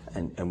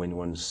 And when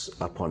one's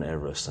up on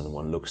Everest and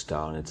one looks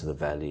down into the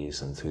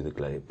valleys and through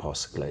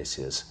past the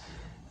glaciers,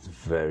 it's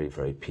very,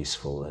 very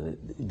peaceful. And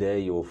there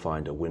you'll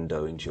find a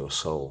window into your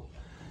soul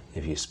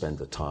if you spend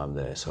the time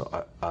there.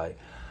 So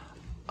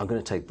I'm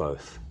going to take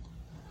both.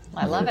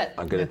 I love it.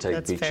 I'm going to take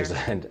That's beaches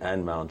fair.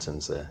 and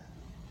mountains there.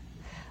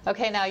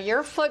 Okay, now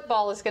your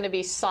football is going to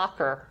be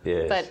soccer.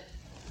 Yes. But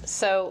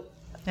so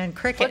And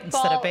cricket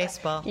football, instead of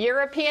baseball.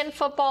 European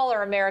football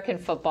or American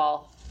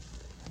football?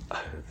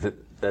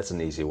 That's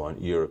an easy one.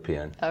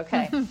 European.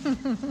 Okay.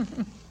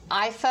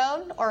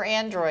 iPhone or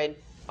Android?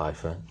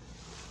 iPhone.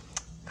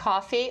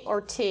 Coffee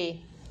or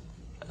tea?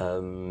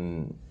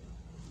 Probably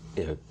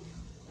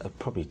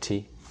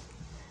tea.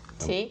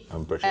 Tea?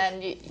 I'm British.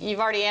 And you've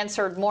already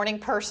answered morning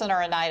person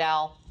or a night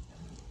owl?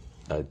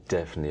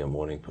 Definitely a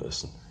morning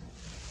person.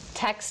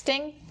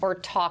 Texting or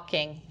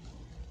talking?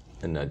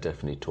 And no,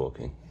 definitely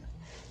talking.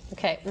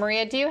 Okay,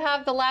 Maria, do you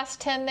have the last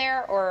 10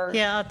 there, or?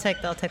 Yeah, I'll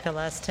take the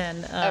last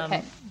 10.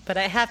 Okay. But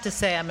I have to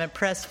say, I'm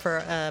impressed for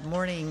a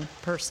morning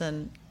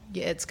person.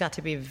 It's got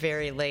to be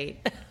very late.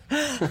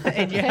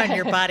 And you're on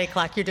your body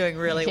clock. You're doing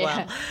really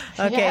well.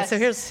 Okay, Yes. so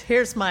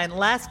here's mine.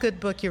 Last good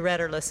book you read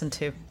or listened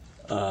to?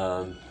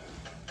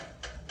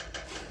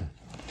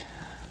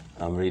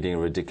 I'm reading a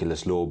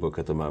ridiculous law book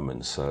at the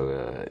moment,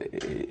 so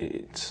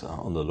it's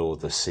on the law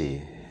of the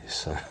sea.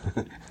 So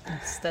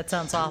That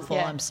sounds awful.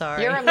 Yeah. I'm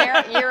sorry. You're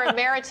a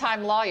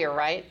maritime lawyer,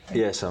 right?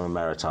 yes, I'm a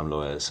maritime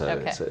lawyer, so,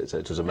 Okay. so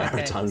it was a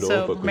maritime Okay, law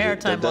so book.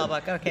 maritime law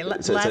book. Okay,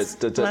 So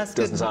last it good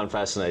doesn't sound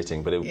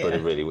fascinating, but Yeah.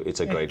 it's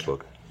a great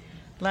book.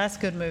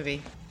 last good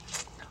movie.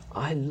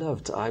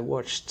 I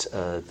watched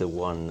the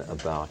one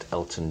about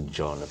Elton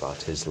John,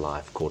 about his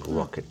life, called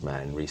Rocket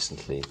Man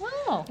recently.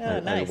 Oh,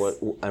 nice.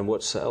 And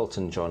what Sir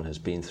Elton John has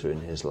been through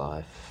in his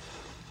life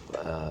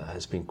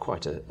has been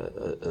quite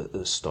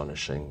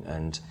astonishing.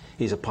 And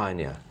he's a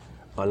pioneer.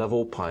 I love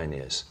all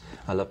pioneers.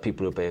 I love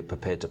people who are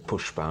prepared to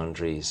push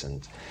boundaries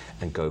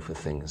and go for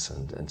things.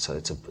 And so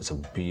it's a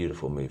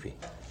beautiful movie.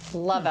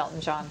 love Elton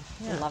John.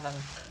 I love him.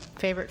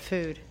 Favorite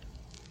food?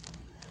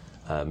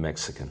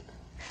 Mexican.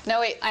 No,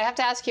 wait, I have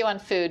to ask you on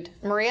food.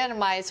 Maria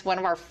and I is one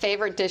of our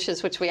favorite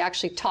dishes, which we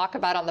actually talk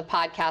about on the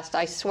podcast.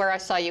 I swear I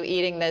saw you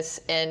eating this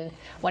in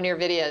one of your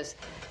videos.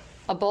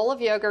 A bowl of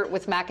yogurt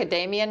with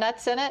macadamia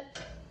nuts in it.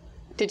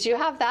 Did you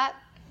have that?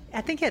 I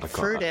think it had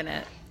fruit in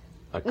it.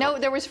 No,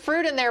 there was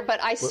fruit in there, but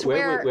I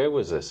swear Where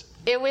was this?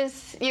 it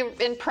was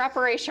in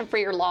preparation for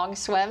your long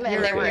swim,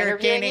 and they were You're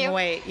interviewing gaining you.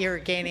 weight. You're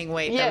gaining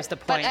weight. Yeah, That was the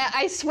point. But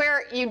I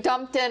swear you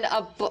dumped in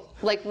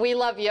we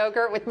love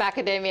yogurt with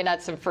macadamia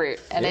nuts and fruit.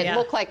 And it Yeah.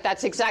 looked like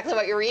that's exactly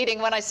what you were eating.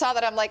 When I saw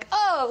that, I'm like,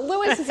 oh,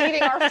 Lewis is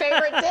eating our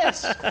favorite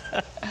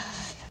dish.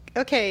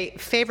 Okay,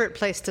 favorite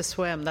place to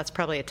swim. That's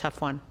probably a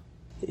tough one.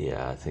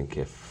 Yeah, I think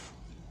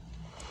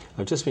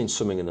I've just been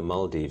swimming in the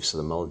Maldives. So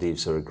the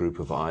Maldives are a group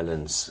of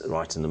islands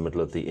right in the middle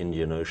of the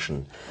Indian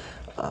Ocean.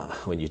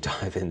 When you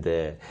dive in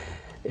there,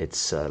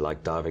 it's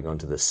like diving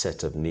onto the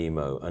set of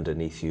Nemo.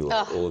 Underneath you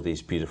are all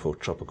these beautiful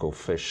tropical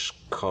fish,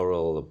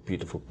 coral,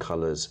 beautiful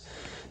colors,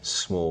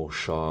 small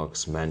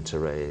sharks, manta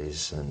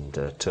rays, and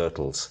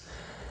turtles.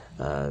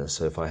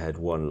 So if I had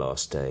one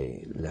last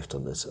day left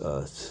on this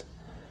earth,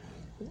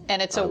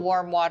 And it's a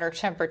warm water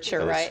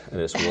temperature, right?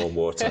 and it's warm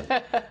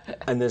water.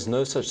 And there's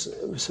no such,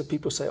 so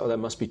people say, oh, that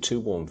must be too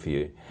warm for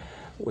you.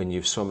 When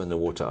you've swum in the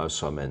water I've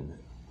swum in,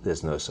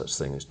 there's no such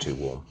thing as too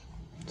warm.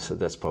 So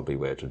that's probably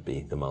where it would be,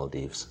 the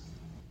Maldives.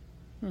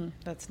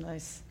 That's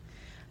nice.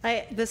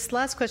 This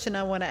last question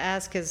I want to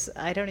ask is,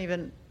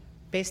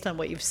 based on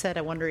what you've said,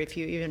 I wonder if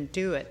you even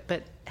do it,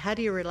 but how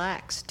do you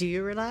relax? Do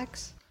you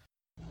relax?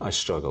 I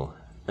struggle.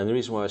 And the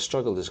reason why I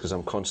struggle is because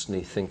I'm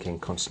constantly thinking,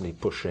 constantly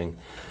pushing.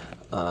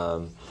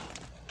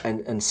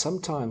 And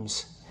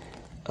sometimes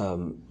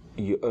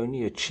you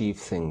only achieve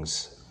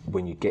things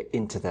when you get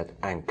into that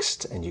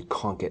angst and you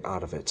can't get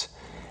out of it.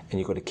 And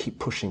you've got to keep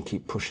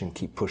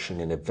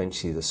pushing, and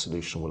eventually the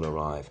solution will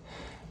arrive.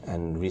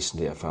 And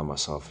recently I found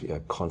myself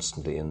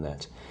constantly in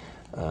that.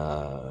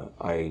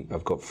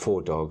 I've got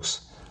 4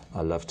 dogs.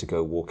 I love to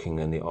go walking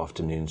in the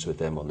afternoons with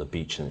them on the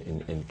beach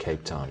in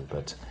Cape Town,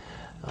 but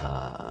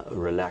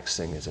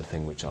relaxing is a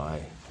thing which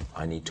I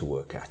need to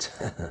work at.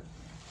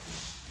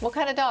 What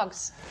kind of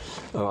dogs?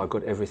 Oh, I've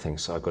got everything.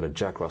 So I've got a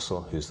Jack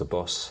Russell, who's the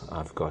boss.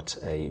 I've got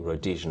a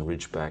Rhodesian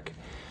Ridgeback,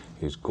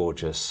 who's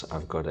gorgeous.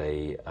 I've got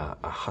a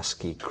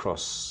Husky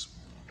Cross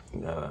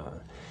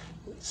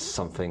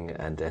something,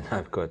 and then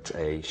I've got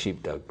a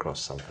Sheepdog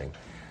Cross something.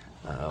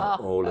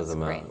 All of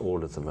them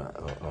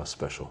are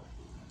special.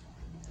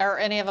 Are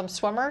any of them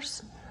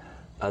swimmers?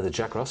 The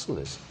Jack Russell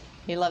is.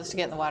 He loves to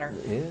get in the water.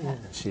 Yeah,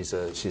 she's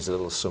a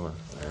little swimmer.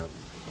 Yeah.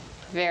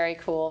 Very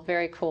cool,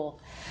 very cool.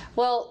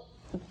 Well,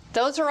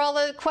 those are all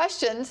the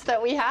questions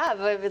that we have.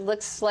 It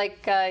looks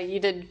like you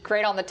did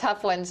great on the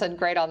tough ones and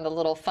great on the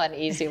little fun,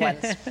 easy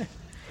ones.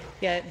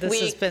 Yeah, this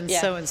has been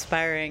so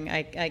inspiring.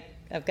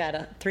 I've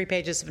got 3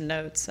 pages of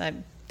notes.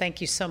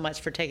 Thank you so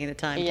much for taking the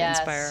time to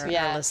inspire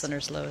our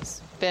listeners,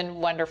 Lois. Been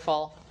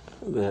wonderful.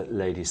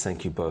 Ladies,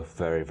 thank you both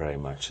very, very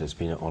much. It's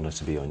been an honor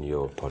to be on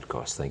your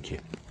podcast. Thank you.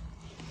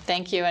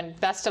 Thank you, and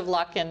best of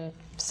luck in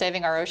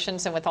saving our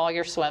oceans and with all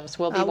your swims.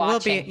 We'll be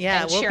watching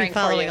and cheering we'll be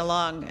following for you.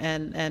 along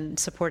and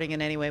supporting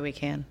in any way we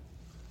can.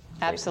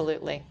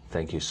 Absolutely.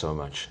 Thank you so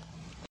much.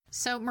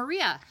 So,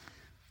 Maria,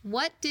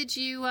 what did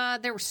you?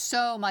 There was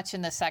so much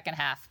in the second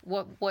half.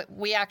 What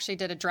we actually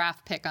did a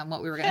draft pick on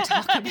what we were going to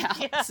talk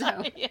about.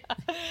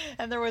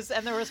 And there was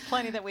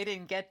plenty that we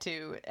didn't get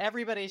to.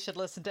 Everybody should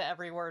listen to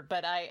every word.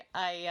 But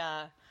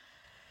I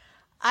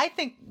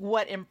think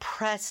what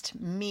impressed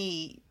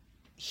me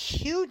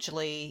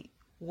hugely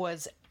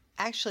was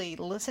actually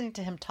listening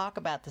to him talk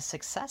about the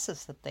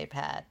successes that they've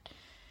had.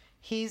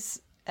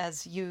 He's,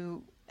 as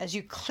you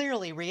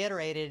clearly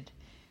reiterated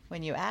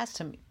when you asked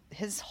him,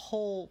 his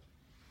whole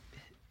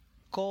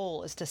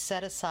goal is to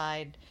set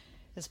aside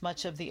as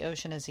much of the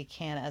ocean as he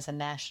can as a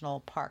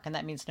national park, and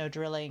that means no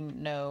drilling,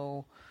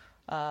 no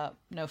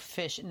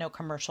fish, no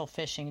commercial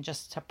fishing,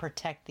 just to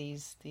protect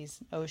these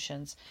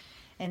oceans.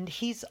 And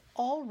he's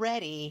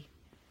already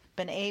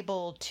been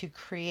able to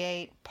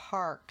create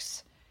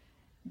parks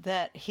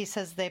that he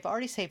says they've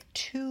already saved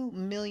 2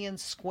 million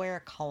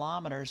square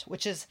kilometers,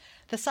 which is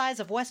the size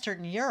of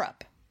Western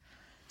Europe.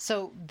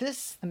 So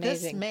this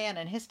man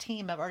and his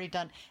team have already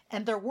done,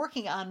 and they're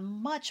working on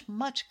much,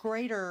 much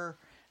greater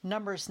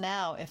numbers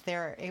now. If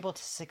they're able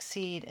to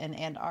succeed in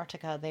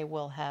Antarctica, they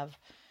will have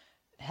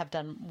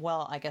done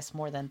well, I guess,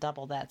 more than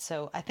double that.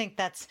 So I think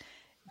that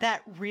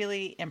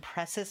really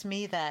impresses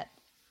me that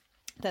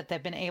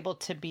they've been able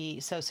to be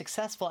so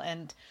successful.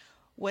 And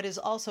what is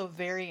also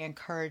very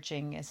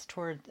encouraging is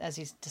as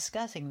he's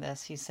discussing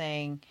this, he's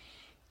saying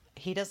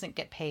he doesn't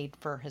get paid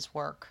for his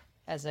work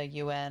as a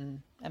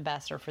UN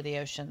ambassador for the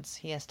oceans.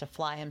 He has to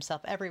fly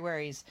himself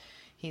everywhere.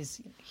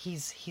 He's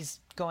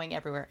going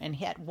everywhere.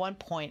 And at one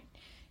point,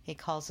 he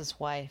calls his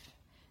wife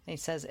and he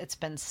says, "It's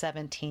been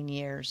 17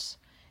 years.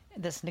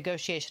 This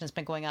negotiation has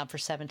been going on for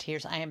 17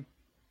 years.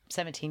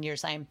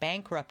 I am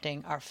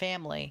bankrupting our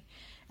family,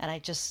 and I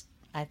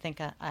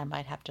think I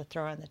might have to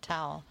throw in the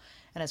towel."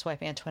 And his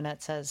wife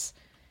Antoinette says,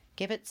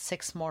 "Give it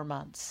 6 more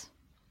months."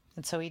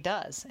 And so he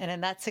does. And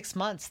in that 6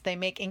 months, they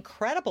make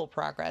incredible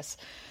progress.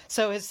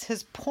 So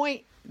his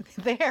point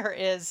there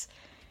is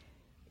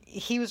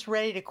he was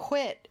ready to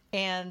quit.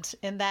 And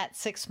in that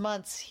 6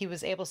 months, he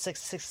was able to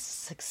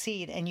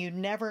succeed. And you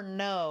never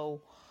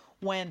know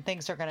when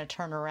things are going to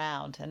turn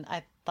around. And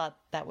I thought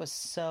that was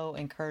so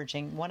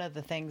encouraging. One of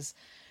the things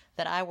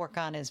that I work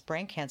on is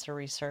brain cancer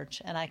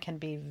research, and I can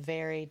be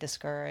very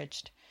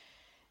discouraged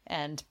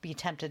and be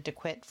tempted to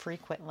quit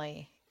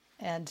frequently.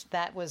 And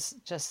that was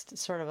just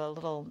sort of a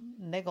little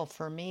niggle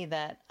for me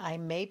that we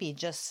may be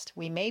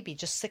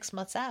just 6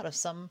 months out of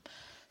some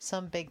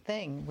big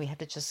thing. We have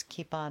to just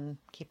keep on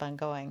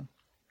going.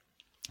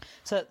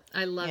 So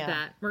I love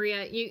that.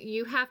 Maria,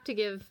 you have to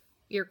give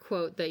your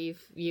quote that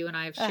you and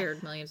I have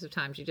shared millions of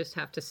times. You just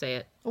have to say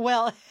it.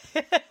 Well,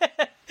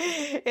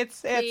 it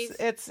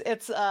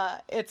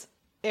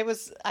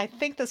was, I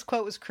think this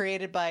quote was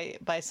created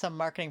by some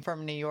marketing firm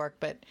in New York,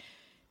 but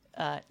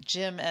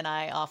Jim and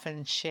I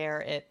often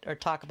share it or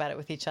talk about it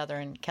with each other,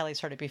 and Kelly's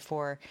heard it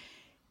before.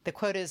 The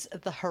quote is,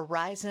 "The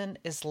horizon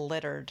is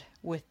littered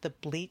with the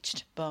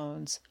bleached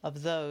bones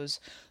of those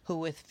who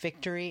with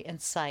victory in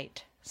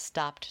sight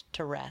stopped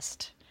to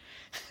rest."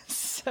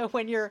 So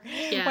when you're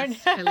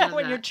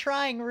you're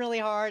trying really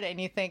hard and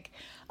you think,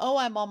 "Oh,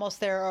 I'm almost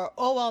there," or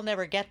 "Oh, I'll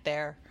never get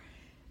there,"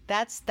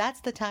 that's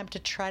the time to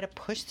try to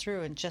push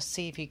through and just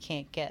see if you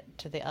can't get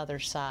to the other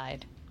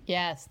side.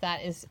 Yes,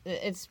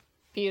 it's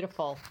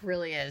beautiful,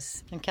 really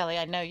is. And Kelly,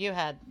 I know you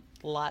had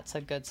lots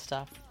of good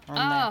stuff.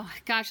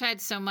 Gosh, I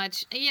had so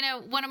much. You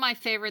know, one of my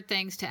favorite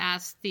things to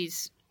ask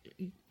these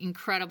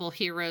incredible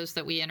heroes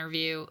that we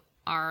interview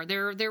are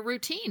their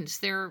routines.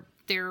 Their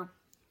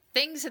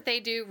things that they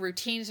do,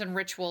 routines and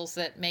rituals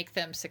that make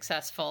them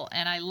successful.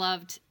 And I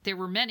loved, there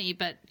were many,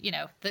 but you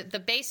know, the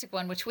basic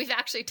one, which we've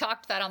actually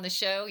talked about on the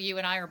show, you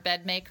and I are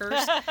bed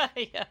makers.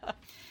 Yeah.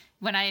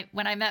 When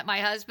I met my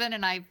husband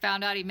and I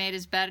found out he made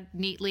his bed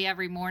neatly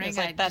every morning,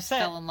 I just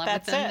fell in love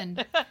with him.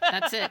 And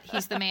that's it.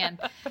 He's the man.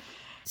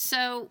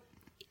 So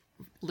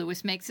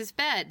Lewis makes his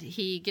bed.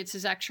 He gets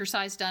his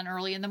exercise done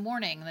early in the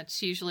morning.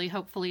 That's usually,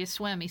 hopefully, a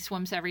swim. He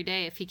swims every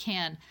day if he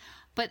can.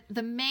 But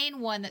the main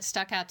one that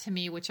stuck out to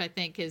me, which I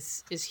think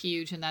is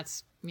huge, and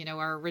that's, you know,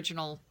 our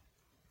original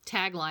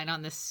tagline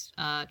on this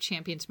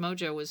Champions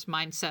Mojo was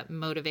mindset,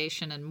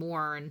 motivation, and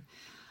more. And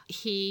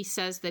he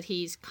says that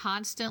he's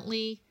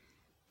constantly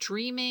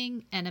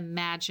dreaming and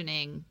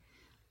imagining,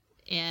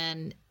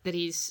 and that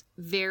he's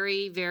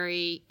very,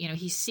 very, you know,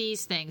 he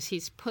sees things.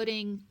 He's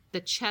putting the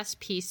chess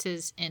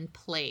pieces in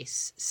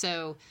place.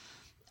 So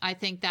I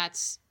think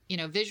that's, you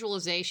know,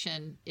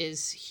 visualization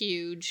is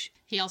huge.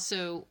 He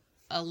also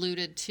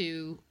alluded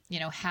to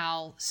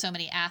how so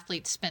many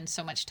athletes spend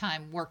so much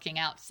time working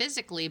out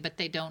physically, but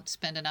they don't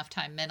spend enough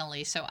time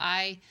mentally. So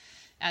I,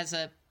 as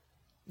a,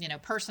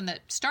 person that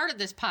started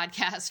this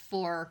podcast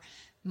for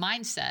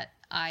mindset,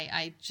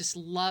 I just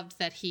loved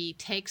that he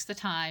takes the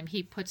time,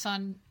 he puts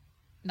on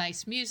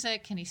nice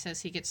music, and he says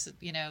he gets,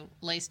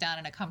 lays down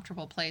in a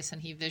comfortable place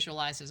and he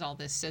visualizes all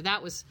this. So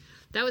that was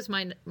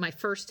my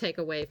first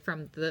takeaway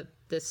from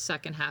this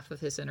second half of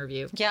his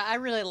interview. Yeah, I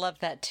really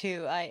loved that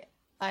too.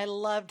 I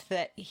loved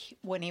that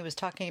when he was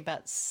talking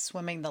about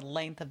swimming the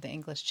length of the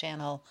English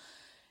Channel,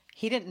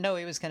 he didn't know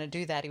he was going to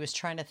do that. He was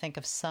trying to think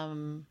of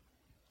some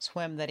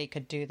swim that he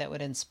could do that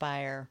would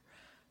inspire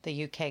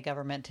the UK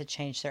government to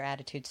change their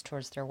attitudes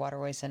towards their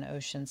waterways and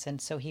oceans. And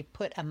so he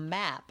put a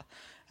map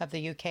of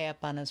the UK up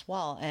on his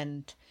wall,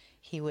 and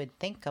he would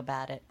think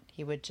about it.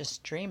 He would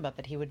just dream of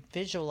it. He would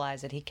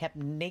visualize it. He kept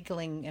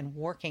niggling and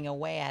working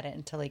away at it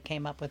until he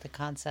came up with the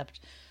concept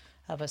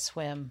of a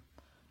swim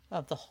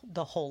of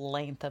the whole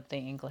length of the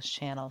English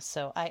Channel.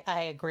 So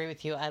I agree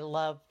with you. I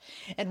love,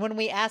 and when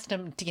we asked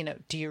him,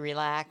 do you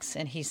relax?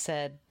 And he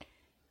said,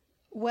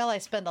 well, I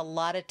spend a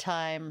lot of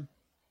time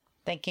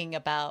thinking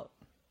about,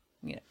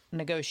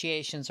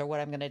 negotiations or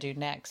what I'm going to do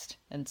next.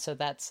 And so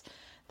that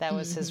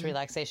was his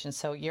relaxation.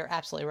 So you're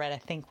absolutely right. I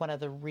think one of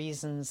the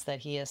reasons that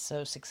he is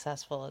so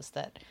successful is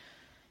that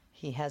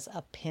he has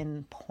a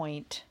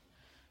pinpoint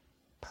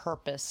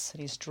purpose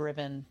and he's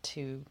driven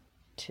to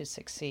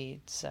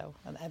succeed. So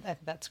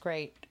that's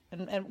great.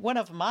 And one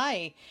of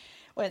my,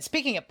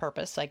 speaking of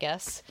purpose, I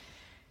guess,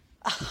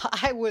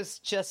 I was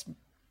just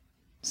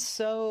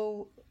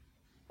so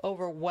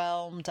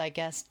overwhelmed, I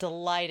guess,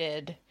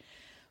 delighted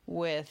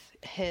with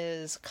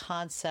his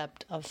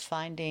concept of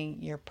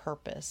finding your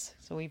purpose.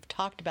 So we've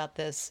talked about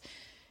this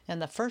in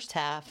the first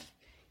half.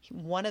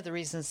 One of the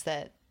reasons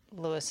that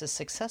Lewis is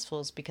successful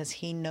is because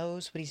he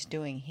knows what he's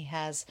doing. He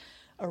has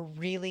a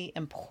really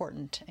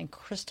important and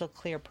crystal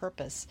clear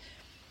purpose.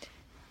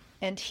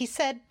 And he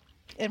said,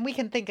 and we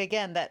can think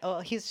again that,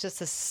 he's just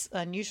this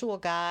unusual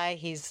guy.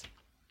 He's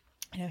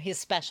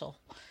special.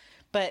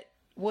 But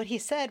what he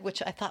said,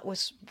 which I thought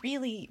was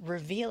really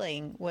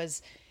revealing,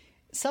 was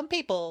some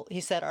people, he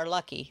said, are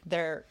lucky.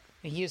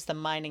 He used the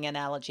mining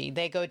analogy.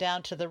 They go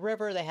down to the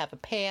river, they have a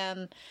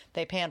pan,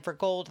 they pan for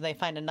gold, and they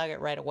find a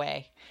nugget right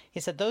away. He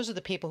said those are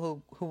the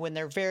people who when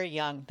they're very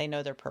young, they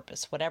know their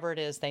purpose. Whatever it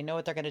is, they know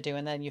what they're going to do,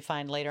 and then you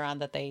find later on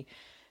that they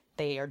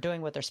are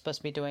doing what they're supposed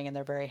to be doing, and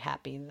they're very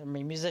happy. I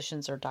mean,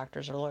 musicians or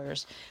doctors or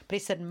lawyers. But he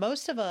said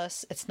most of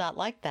us, it's not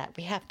like that.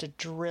 We have to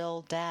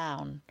drill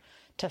down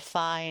to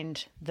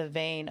find the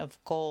vein of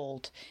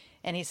gold.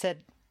 And he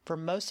said, for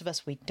most of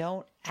us, we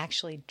don't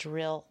actually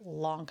drill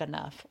long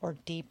enough or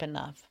deep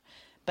enough,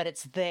 but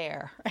it's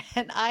there.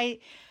 And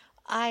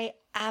I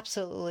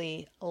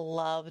absolutely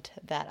loved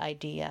that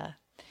idea.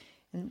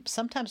 And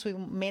sometimes we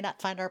may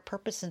not find our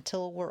purpose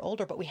until we're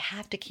older, but we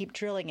have to keep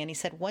drilling. And he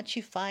said, once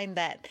you find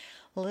that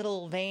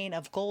little vein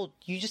of gold,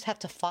 you just have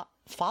to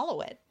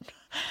follow it.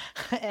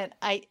 And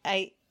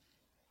I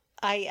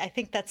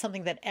think that's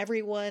something that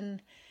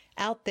everyone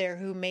out there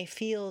who may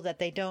feel that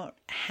they don't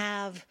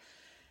have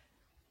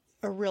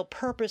a real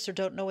purpose or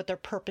don't know what their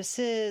purpose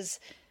is,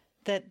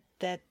 that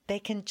they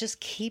can just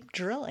keep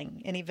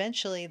drilling and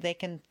eventually they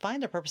can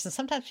find their purpose. And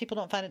sometimes people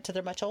don't find it till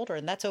they're much older,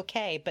 and that's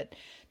okay, but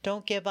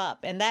don't give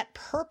up. And that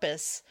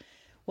purpose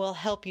will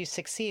help you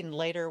succeed. And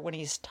later when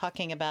he's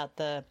talking about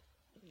the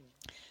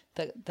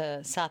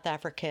South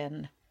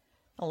African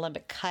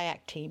Olympic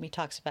kayak team, he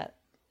talks about,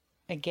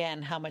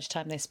 again, how much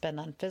time they spend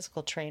on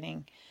physical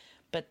training,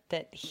 but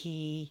that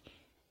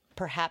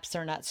perhaps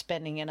they're not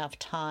spending enough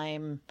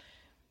time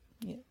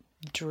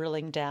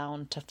drilling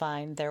down to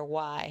find their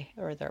why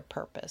or their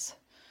purpose.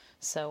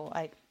 So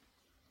I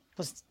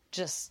was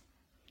just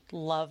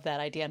love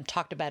that idea and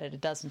talked about it a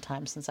dozen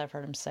times since I've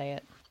heard him say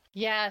it.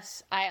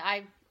 Yes,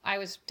 I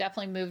was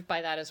definitely moved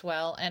by that as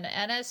well. And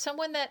as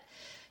someone that,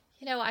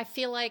 I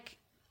feel like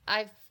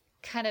I've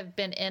kind of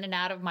been in and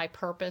out of my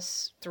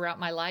purpose throughout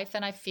my life.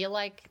 And I feel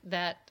like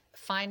that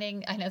I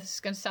know this is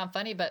going to sound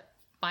funny, but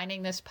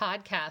finding this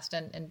podcast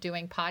and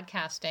doing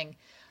podcasting,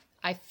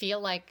 I feel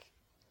like,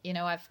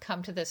 I've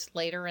come to this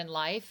later in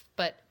life,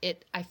 but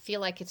I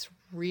feel like it's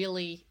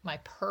really my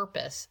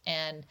purpose.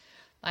 And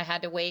I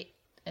had to wait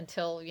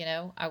until,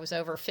 I was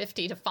over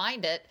 50 to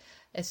find it.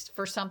 It's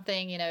for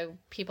something,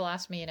 people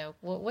ask me,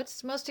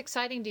 what's most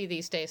exciting to you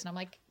these days? And I'm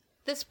like,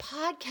 this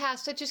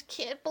podcast. I just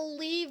can't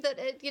believe that,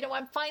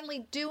 I'm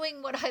finally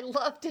doing what I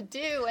love to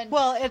do. And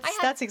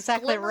that's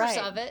exactly right.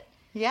 Of it.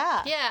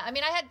 Yeah. Yeah. I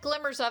mean, I had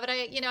glimmers of it.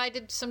 I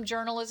did some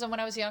journalism when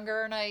I was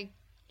younger, and I,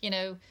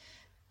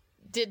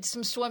 did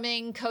some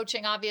swimming,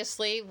 coaching,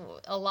 obviously,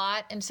 a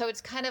lot. And so it's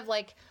kind of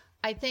like,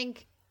 I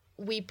think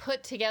we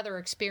put together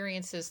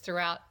experiences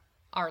throughout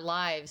our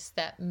lives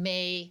that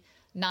may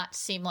not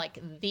seem like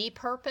the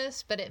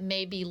purpose, but it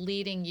may be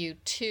leading you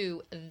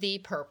to the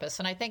purpose.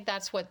 And I think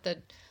that's what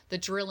the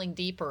drilling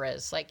deeper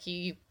is. Like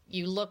you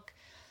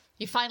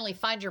finally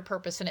find your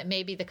purpose, and it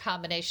may be the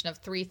combination of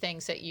three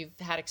things that you've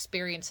had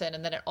experience in,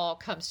 and then it all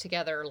comes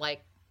together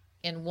like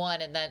in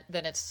one, and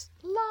then it's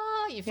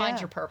you find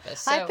your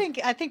purpose. So,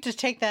 I think to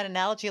take that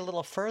analogy a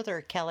little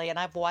further, Kelly, and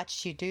I've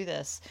watched you do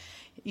this.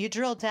 You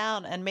drill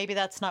down, and maybe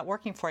that's not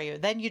working for you.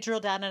 Then you drill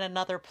down in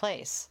another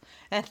place,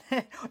 and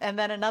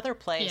then another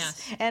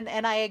place. Yes.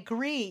 And I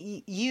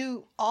agree.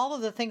 All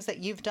of the things that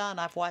you've done,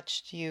 I've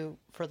watched you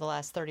for the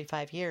last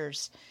 35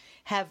 years,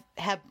 have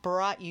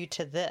brought you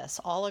to this.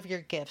 All of your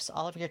gifts,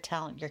 all of your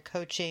talent, your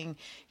coaching,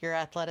 your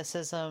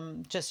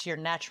athleticism, just your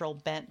natural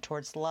bent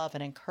towards love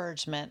and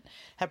encouragement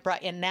have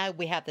brought. And now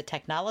we have the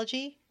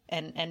technology,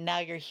 and now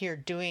you're here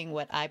doing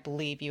what I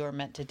believe you are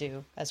meant to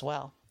do as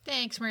well.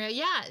 Thanks, Maria.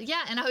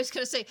 Yeah. And I was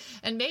going to say,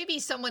 and maybe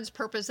someone's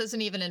purpose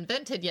isn't even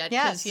invented yet,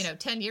 because,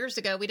 10 years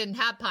ago, we didn't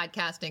have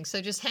podcasting.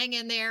 So just hang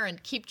in there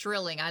and keep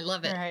drilling. I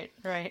love it.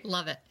 Right.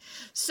 Love it.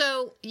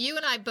 So you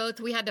and I both,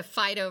 we had to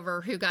fight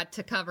over who got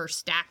to cover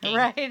stacking.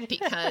 Right.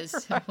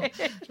 Because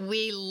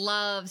we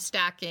love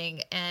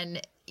stacking.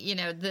 And,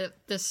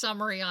 the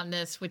summary on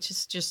this, which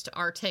is just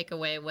our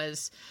takeaway,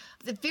 was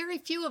the very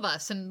few of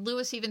us, and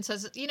Lewis even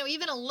says,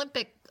 even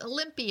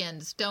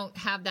Olympians don't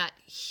have that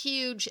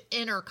huge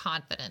inner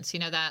confidence,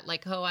 that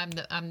like, oh,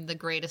 I'm the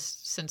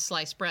greatest since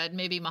sliced bread,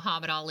 maybe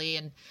Muhammad Ali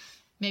and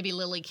maybe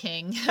Lily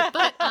King.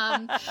 But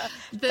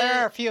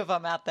there are a few of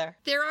them out there.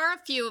 There are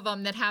a few of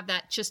them that have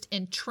that just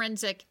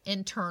intrinsic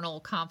internal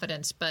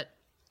confidence, but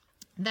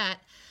that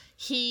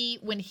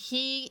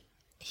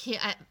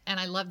and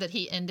I love that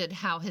he ended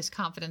how his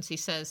confidence, he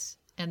says,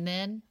 and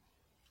then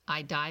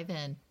I dive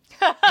in.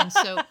 And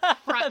so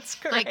that's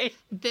great. Like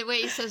the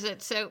way he says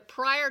it. So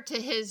prior to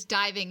his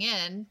diving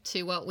in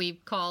to what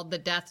we've called the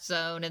death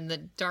zone and the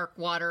dark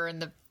water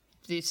and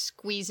the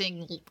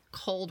squeezing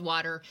cold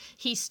water,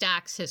 he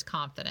stacks his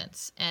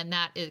confidence. And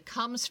that it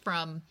comes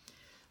from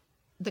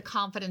the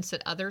confidence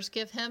that others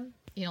give him,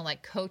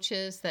 like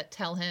coaches that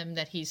tell him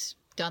that he's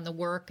done the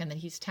work and that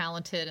he's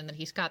talented and that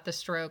he's got the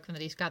stroke and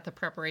that he's got the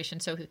preparation.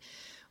 So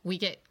we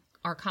get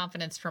our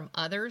confidence from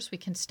others. We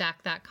can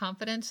stack that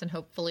confidence, and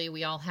hopefully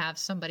we all have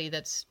somebody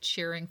that's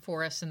cheering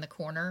for us in the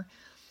corner.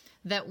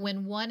 That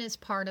when one is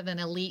part of an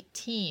elite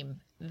team,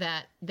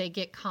 that they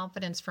get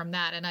confidence from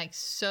that. And I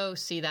so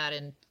see that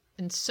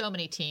in so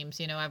many teams.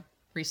 I've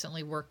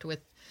recently worked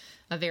with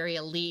a very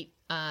elite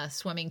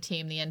swimming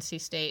team, the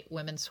NC State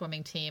women's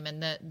swimming team,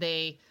 and that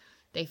they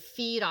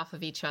feed off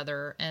of each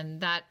other.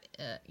 And that,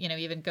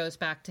 even goes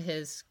back to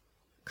his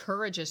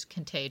courage is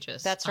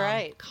contagious. That's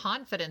right.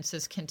 Confidence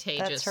is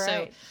contagious. That's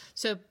right.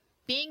 So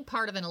being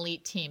part of an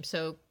elite team.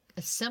 So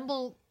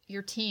assemble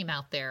your team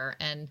out there.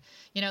 And,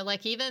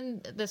 like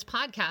even this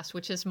podcast,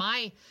 which is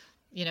my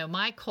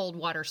cold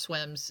water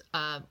swims,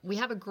 we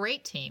have a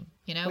great team.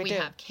 We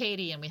have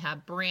Katie, and we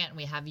have Brant, and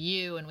we have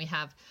you, and we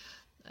have,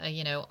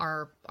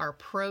 our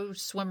pro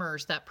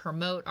swimmers that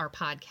promote our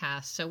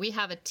podcast. So we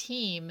have a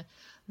team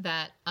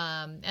that,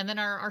 and then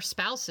our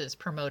spouses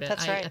promote it.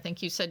 That's right. I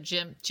think you said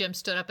Jim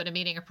stood up at a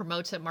meeting and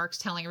promotes it. Mark's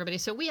telling everybody.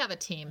 So we have a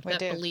team that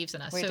believes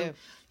in us. We do.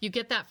 You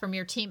get that from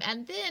your team.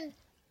 And then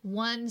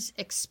one's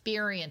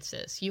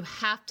experiences. You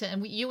have to,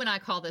 and you and I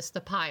call this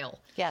the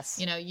pile.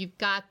 Yes. You've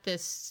got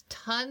this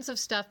tons of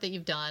stuff that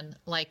you've done.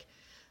 Like,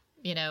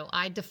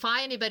 I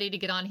defy anybody to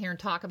get on here and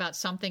talk about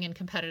something in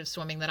competitive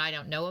swimming that I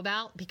don't know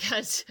about,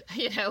 because,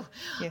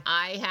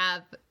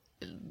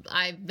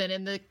 I've been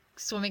in the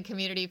swimming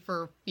community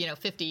for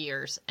 50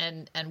 years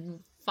and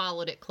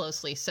followed it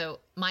closely. So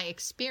my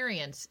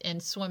experience in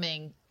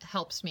swimming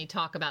helps me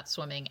talk about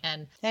swimming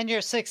and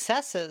your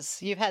successes.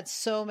 You've had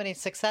so many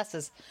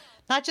successes,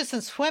 not just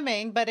in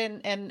swimming, but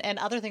in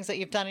other things that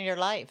you've done in your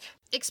life.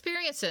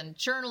 Experience in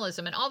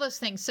journalism and all those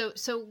things.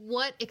 So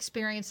what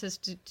experiences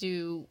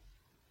do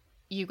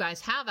you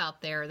guys have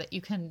out there that you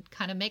can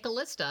kind of make a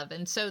list of?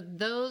 And so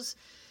those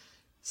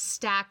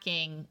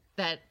stacking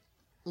that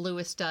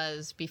Lewis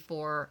does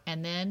before,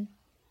 and then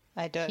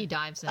he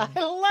dives in. I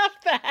love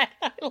that.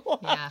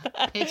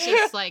 That. It's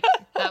just like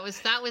that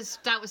was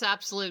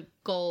absolute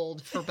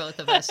gold for both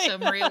of us. So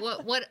Maria,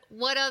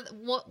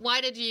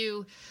 why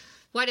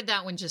did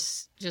that one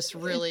just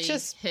really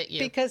hit you?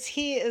 Because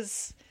he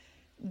is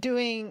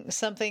doing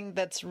something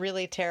that's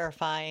really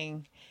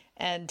terrifying,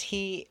 and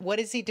what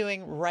is he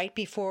doing right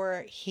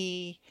before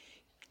he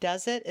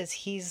does it? Is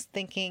he's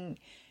thinking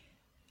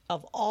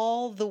of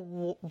all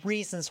the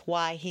reasons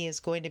why he is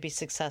going to be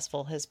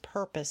successful, his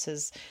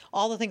purpose,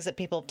 all the things that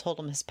people have told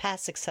him, his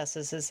past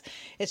successes.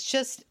 It's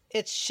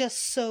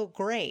just so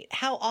great.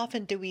 How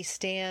often do we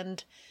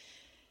stand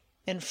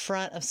in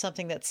front of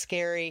something that's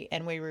scary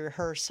and we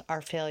rehearse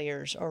our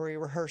failures, or we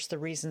rehearse the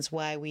reasons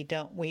why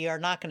we are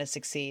not going to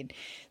succeed?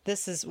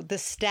 This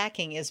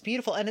stacking is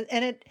beautiful, and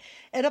it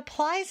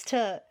applies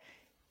to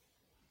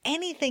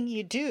anything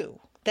you do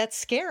that's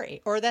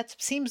scary or that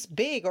seems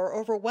big or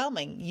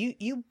overwhelming.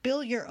 You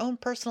build your own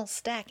personal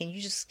stack, and you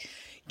just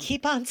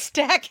keep on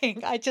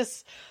stacking. I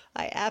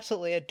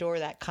absolutely adore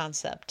that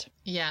concept.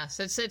 Yeah,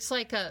 so it's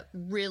like a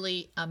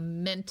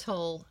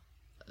mental,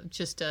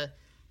 just a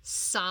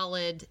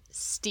solid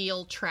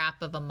steel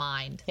trap of a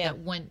mind. Yeah. That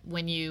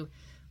when you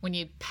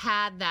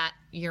pad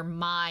your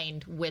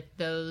mind with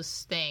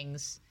those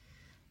things,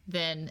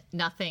 then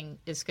nothing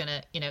is going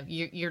to,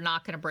 you're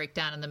not going to break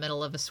down in the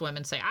middle of a swim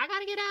and say, I got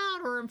to get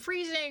out, or I'm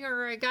freezing,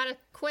 or I got to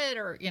quit,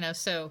 or,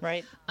 so.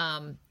 Right.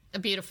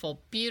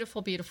 Beautiful,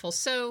 beautiful, beautiful.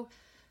 So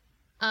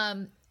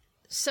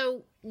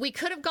we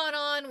could have gone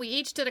on. We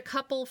each did a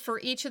couple for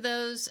each of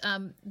those.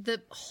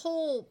 The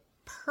whole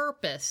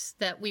purpose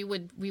that we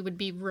would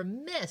be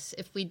remiss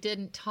if we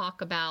didn't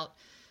talk about,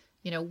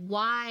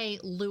 why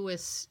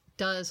Lewis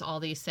does all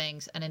these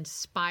things and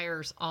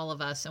inspires all of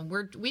us. And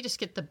we just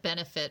get the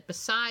benefit,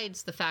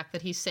 besides the fact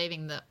that he's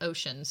saving the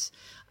oceans.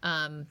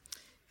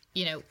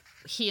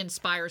 He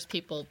inspires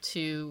people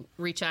to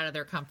reach out of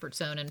their comfort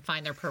zone and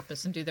find their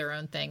purpose and do their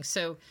own thing.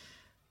 So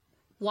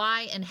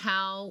why and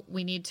how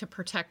we need to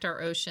protect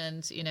our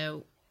oceans,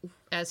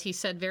 as he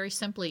said very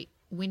simply,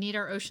 we need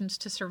our oceans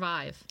to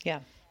survive. Yeah.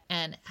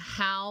 And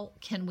how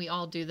can we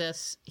all do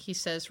this? He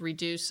says,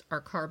 reduce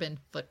our carbon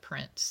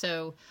footprint.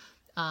 So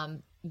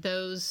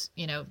those,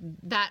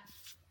 that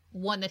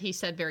one that he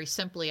said very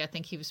simply, I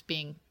think he was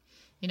being,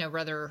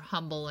 rather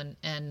humble and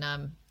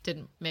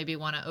didn't maybe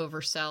want to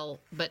oversell.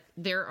 But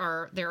there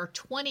are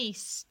 20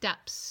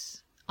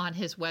 steps on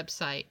his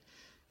website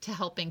to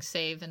helping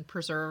save and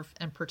preserve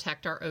and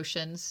protect our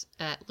oceans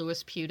at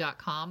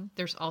lewispugh.com.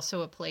 There's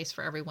also a place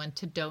for everyone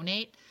to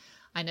donate.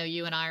 I know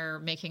you and I are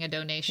making a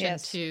donation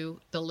to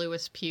the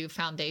Lewis Pugh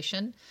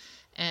Foundation.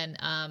 And,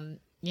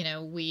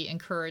 we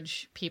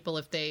encourage people,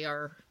 if they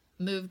are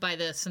moved by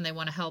this and they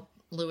want to help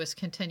Lewis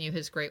continue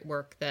his great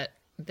work, that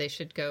they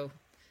should go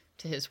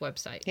to his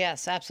website.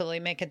 Yes, absolutely.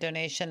 Make a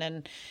donation.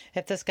 And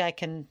if this guy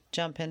can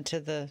jump into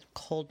the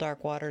cold,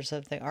 dark waters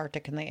of the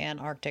Arctic and the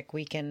Antarctic,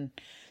 we can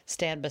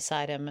stand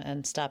beside him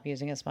and stop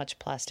using as much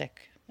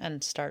plastic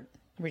and start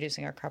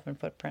reducing our carbon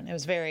footprint. It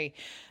was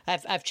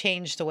I've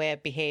changed the way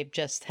I've behaved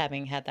just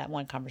having had that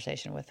one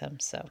conversation with him.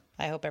 So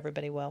I hope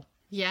everybody will.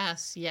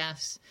 Yes.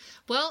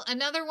 Well,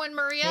 another one,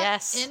 Maria,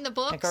 in the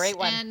books. A great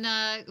one.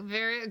 And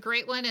very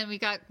great one. And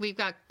we've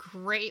got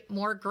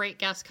more great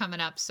guests coming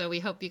up. So we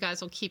hope you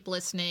guys will keep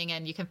listening,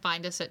 and you can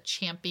find us at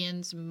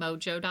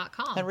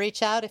championsmojo.com. And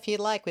reach out if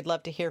you'd like. We'd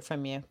love to hear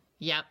from you.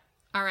 Yep.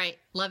 All right.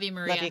 Love you,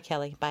 Maria. Love you,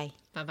 Kelly. Bye.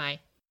 Bye-bye.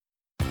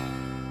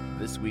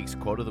 This week's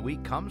quote of the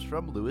week comes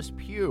from Lewis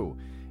Pugh.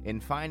 In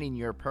finding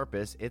your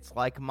purpose, it's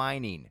like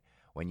mining.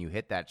 When you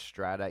hit that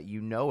strata, you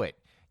know it.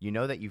 You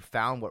know that you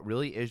found what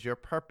really is your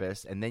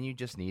purpose, and then you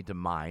just need to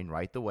mine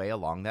right the way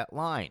along that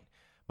line.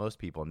 Most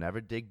people never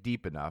dig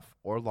deep enough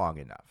or long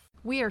enough.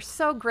 We are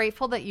so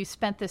grateful that you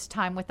spent this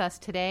time with us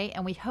today,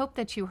 and we hope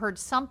that you heard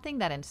something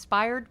that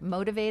inspired,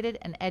 motivated,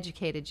 and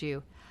educated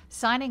you.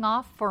 Signing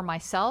off for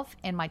myself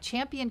and my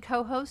champion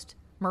co-host,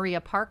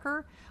 Maria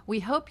Parker, we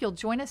hope you'll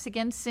join us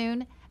again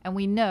soon, and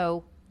we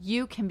know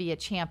you can be a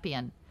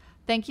champion.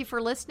 Thank you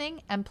for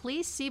listening, and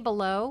please see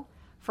below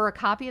for a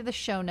copy of the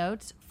show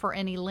notes for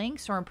any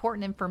links or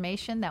important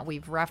information that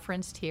we've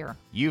referenced here.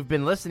 You've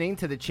been listening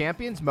to the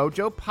Champions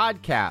Mojo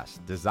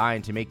podcast,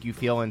 designed to make you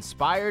feel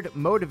inspired,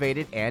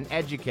 motivated, and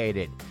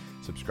educated.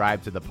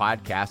 Subscribe to the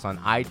podcast on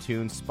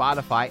iTunes,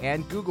 Spotify,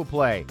 and Google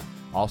Play.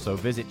 Also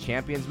visit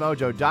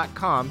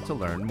championsmojo.com to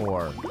learn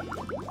more.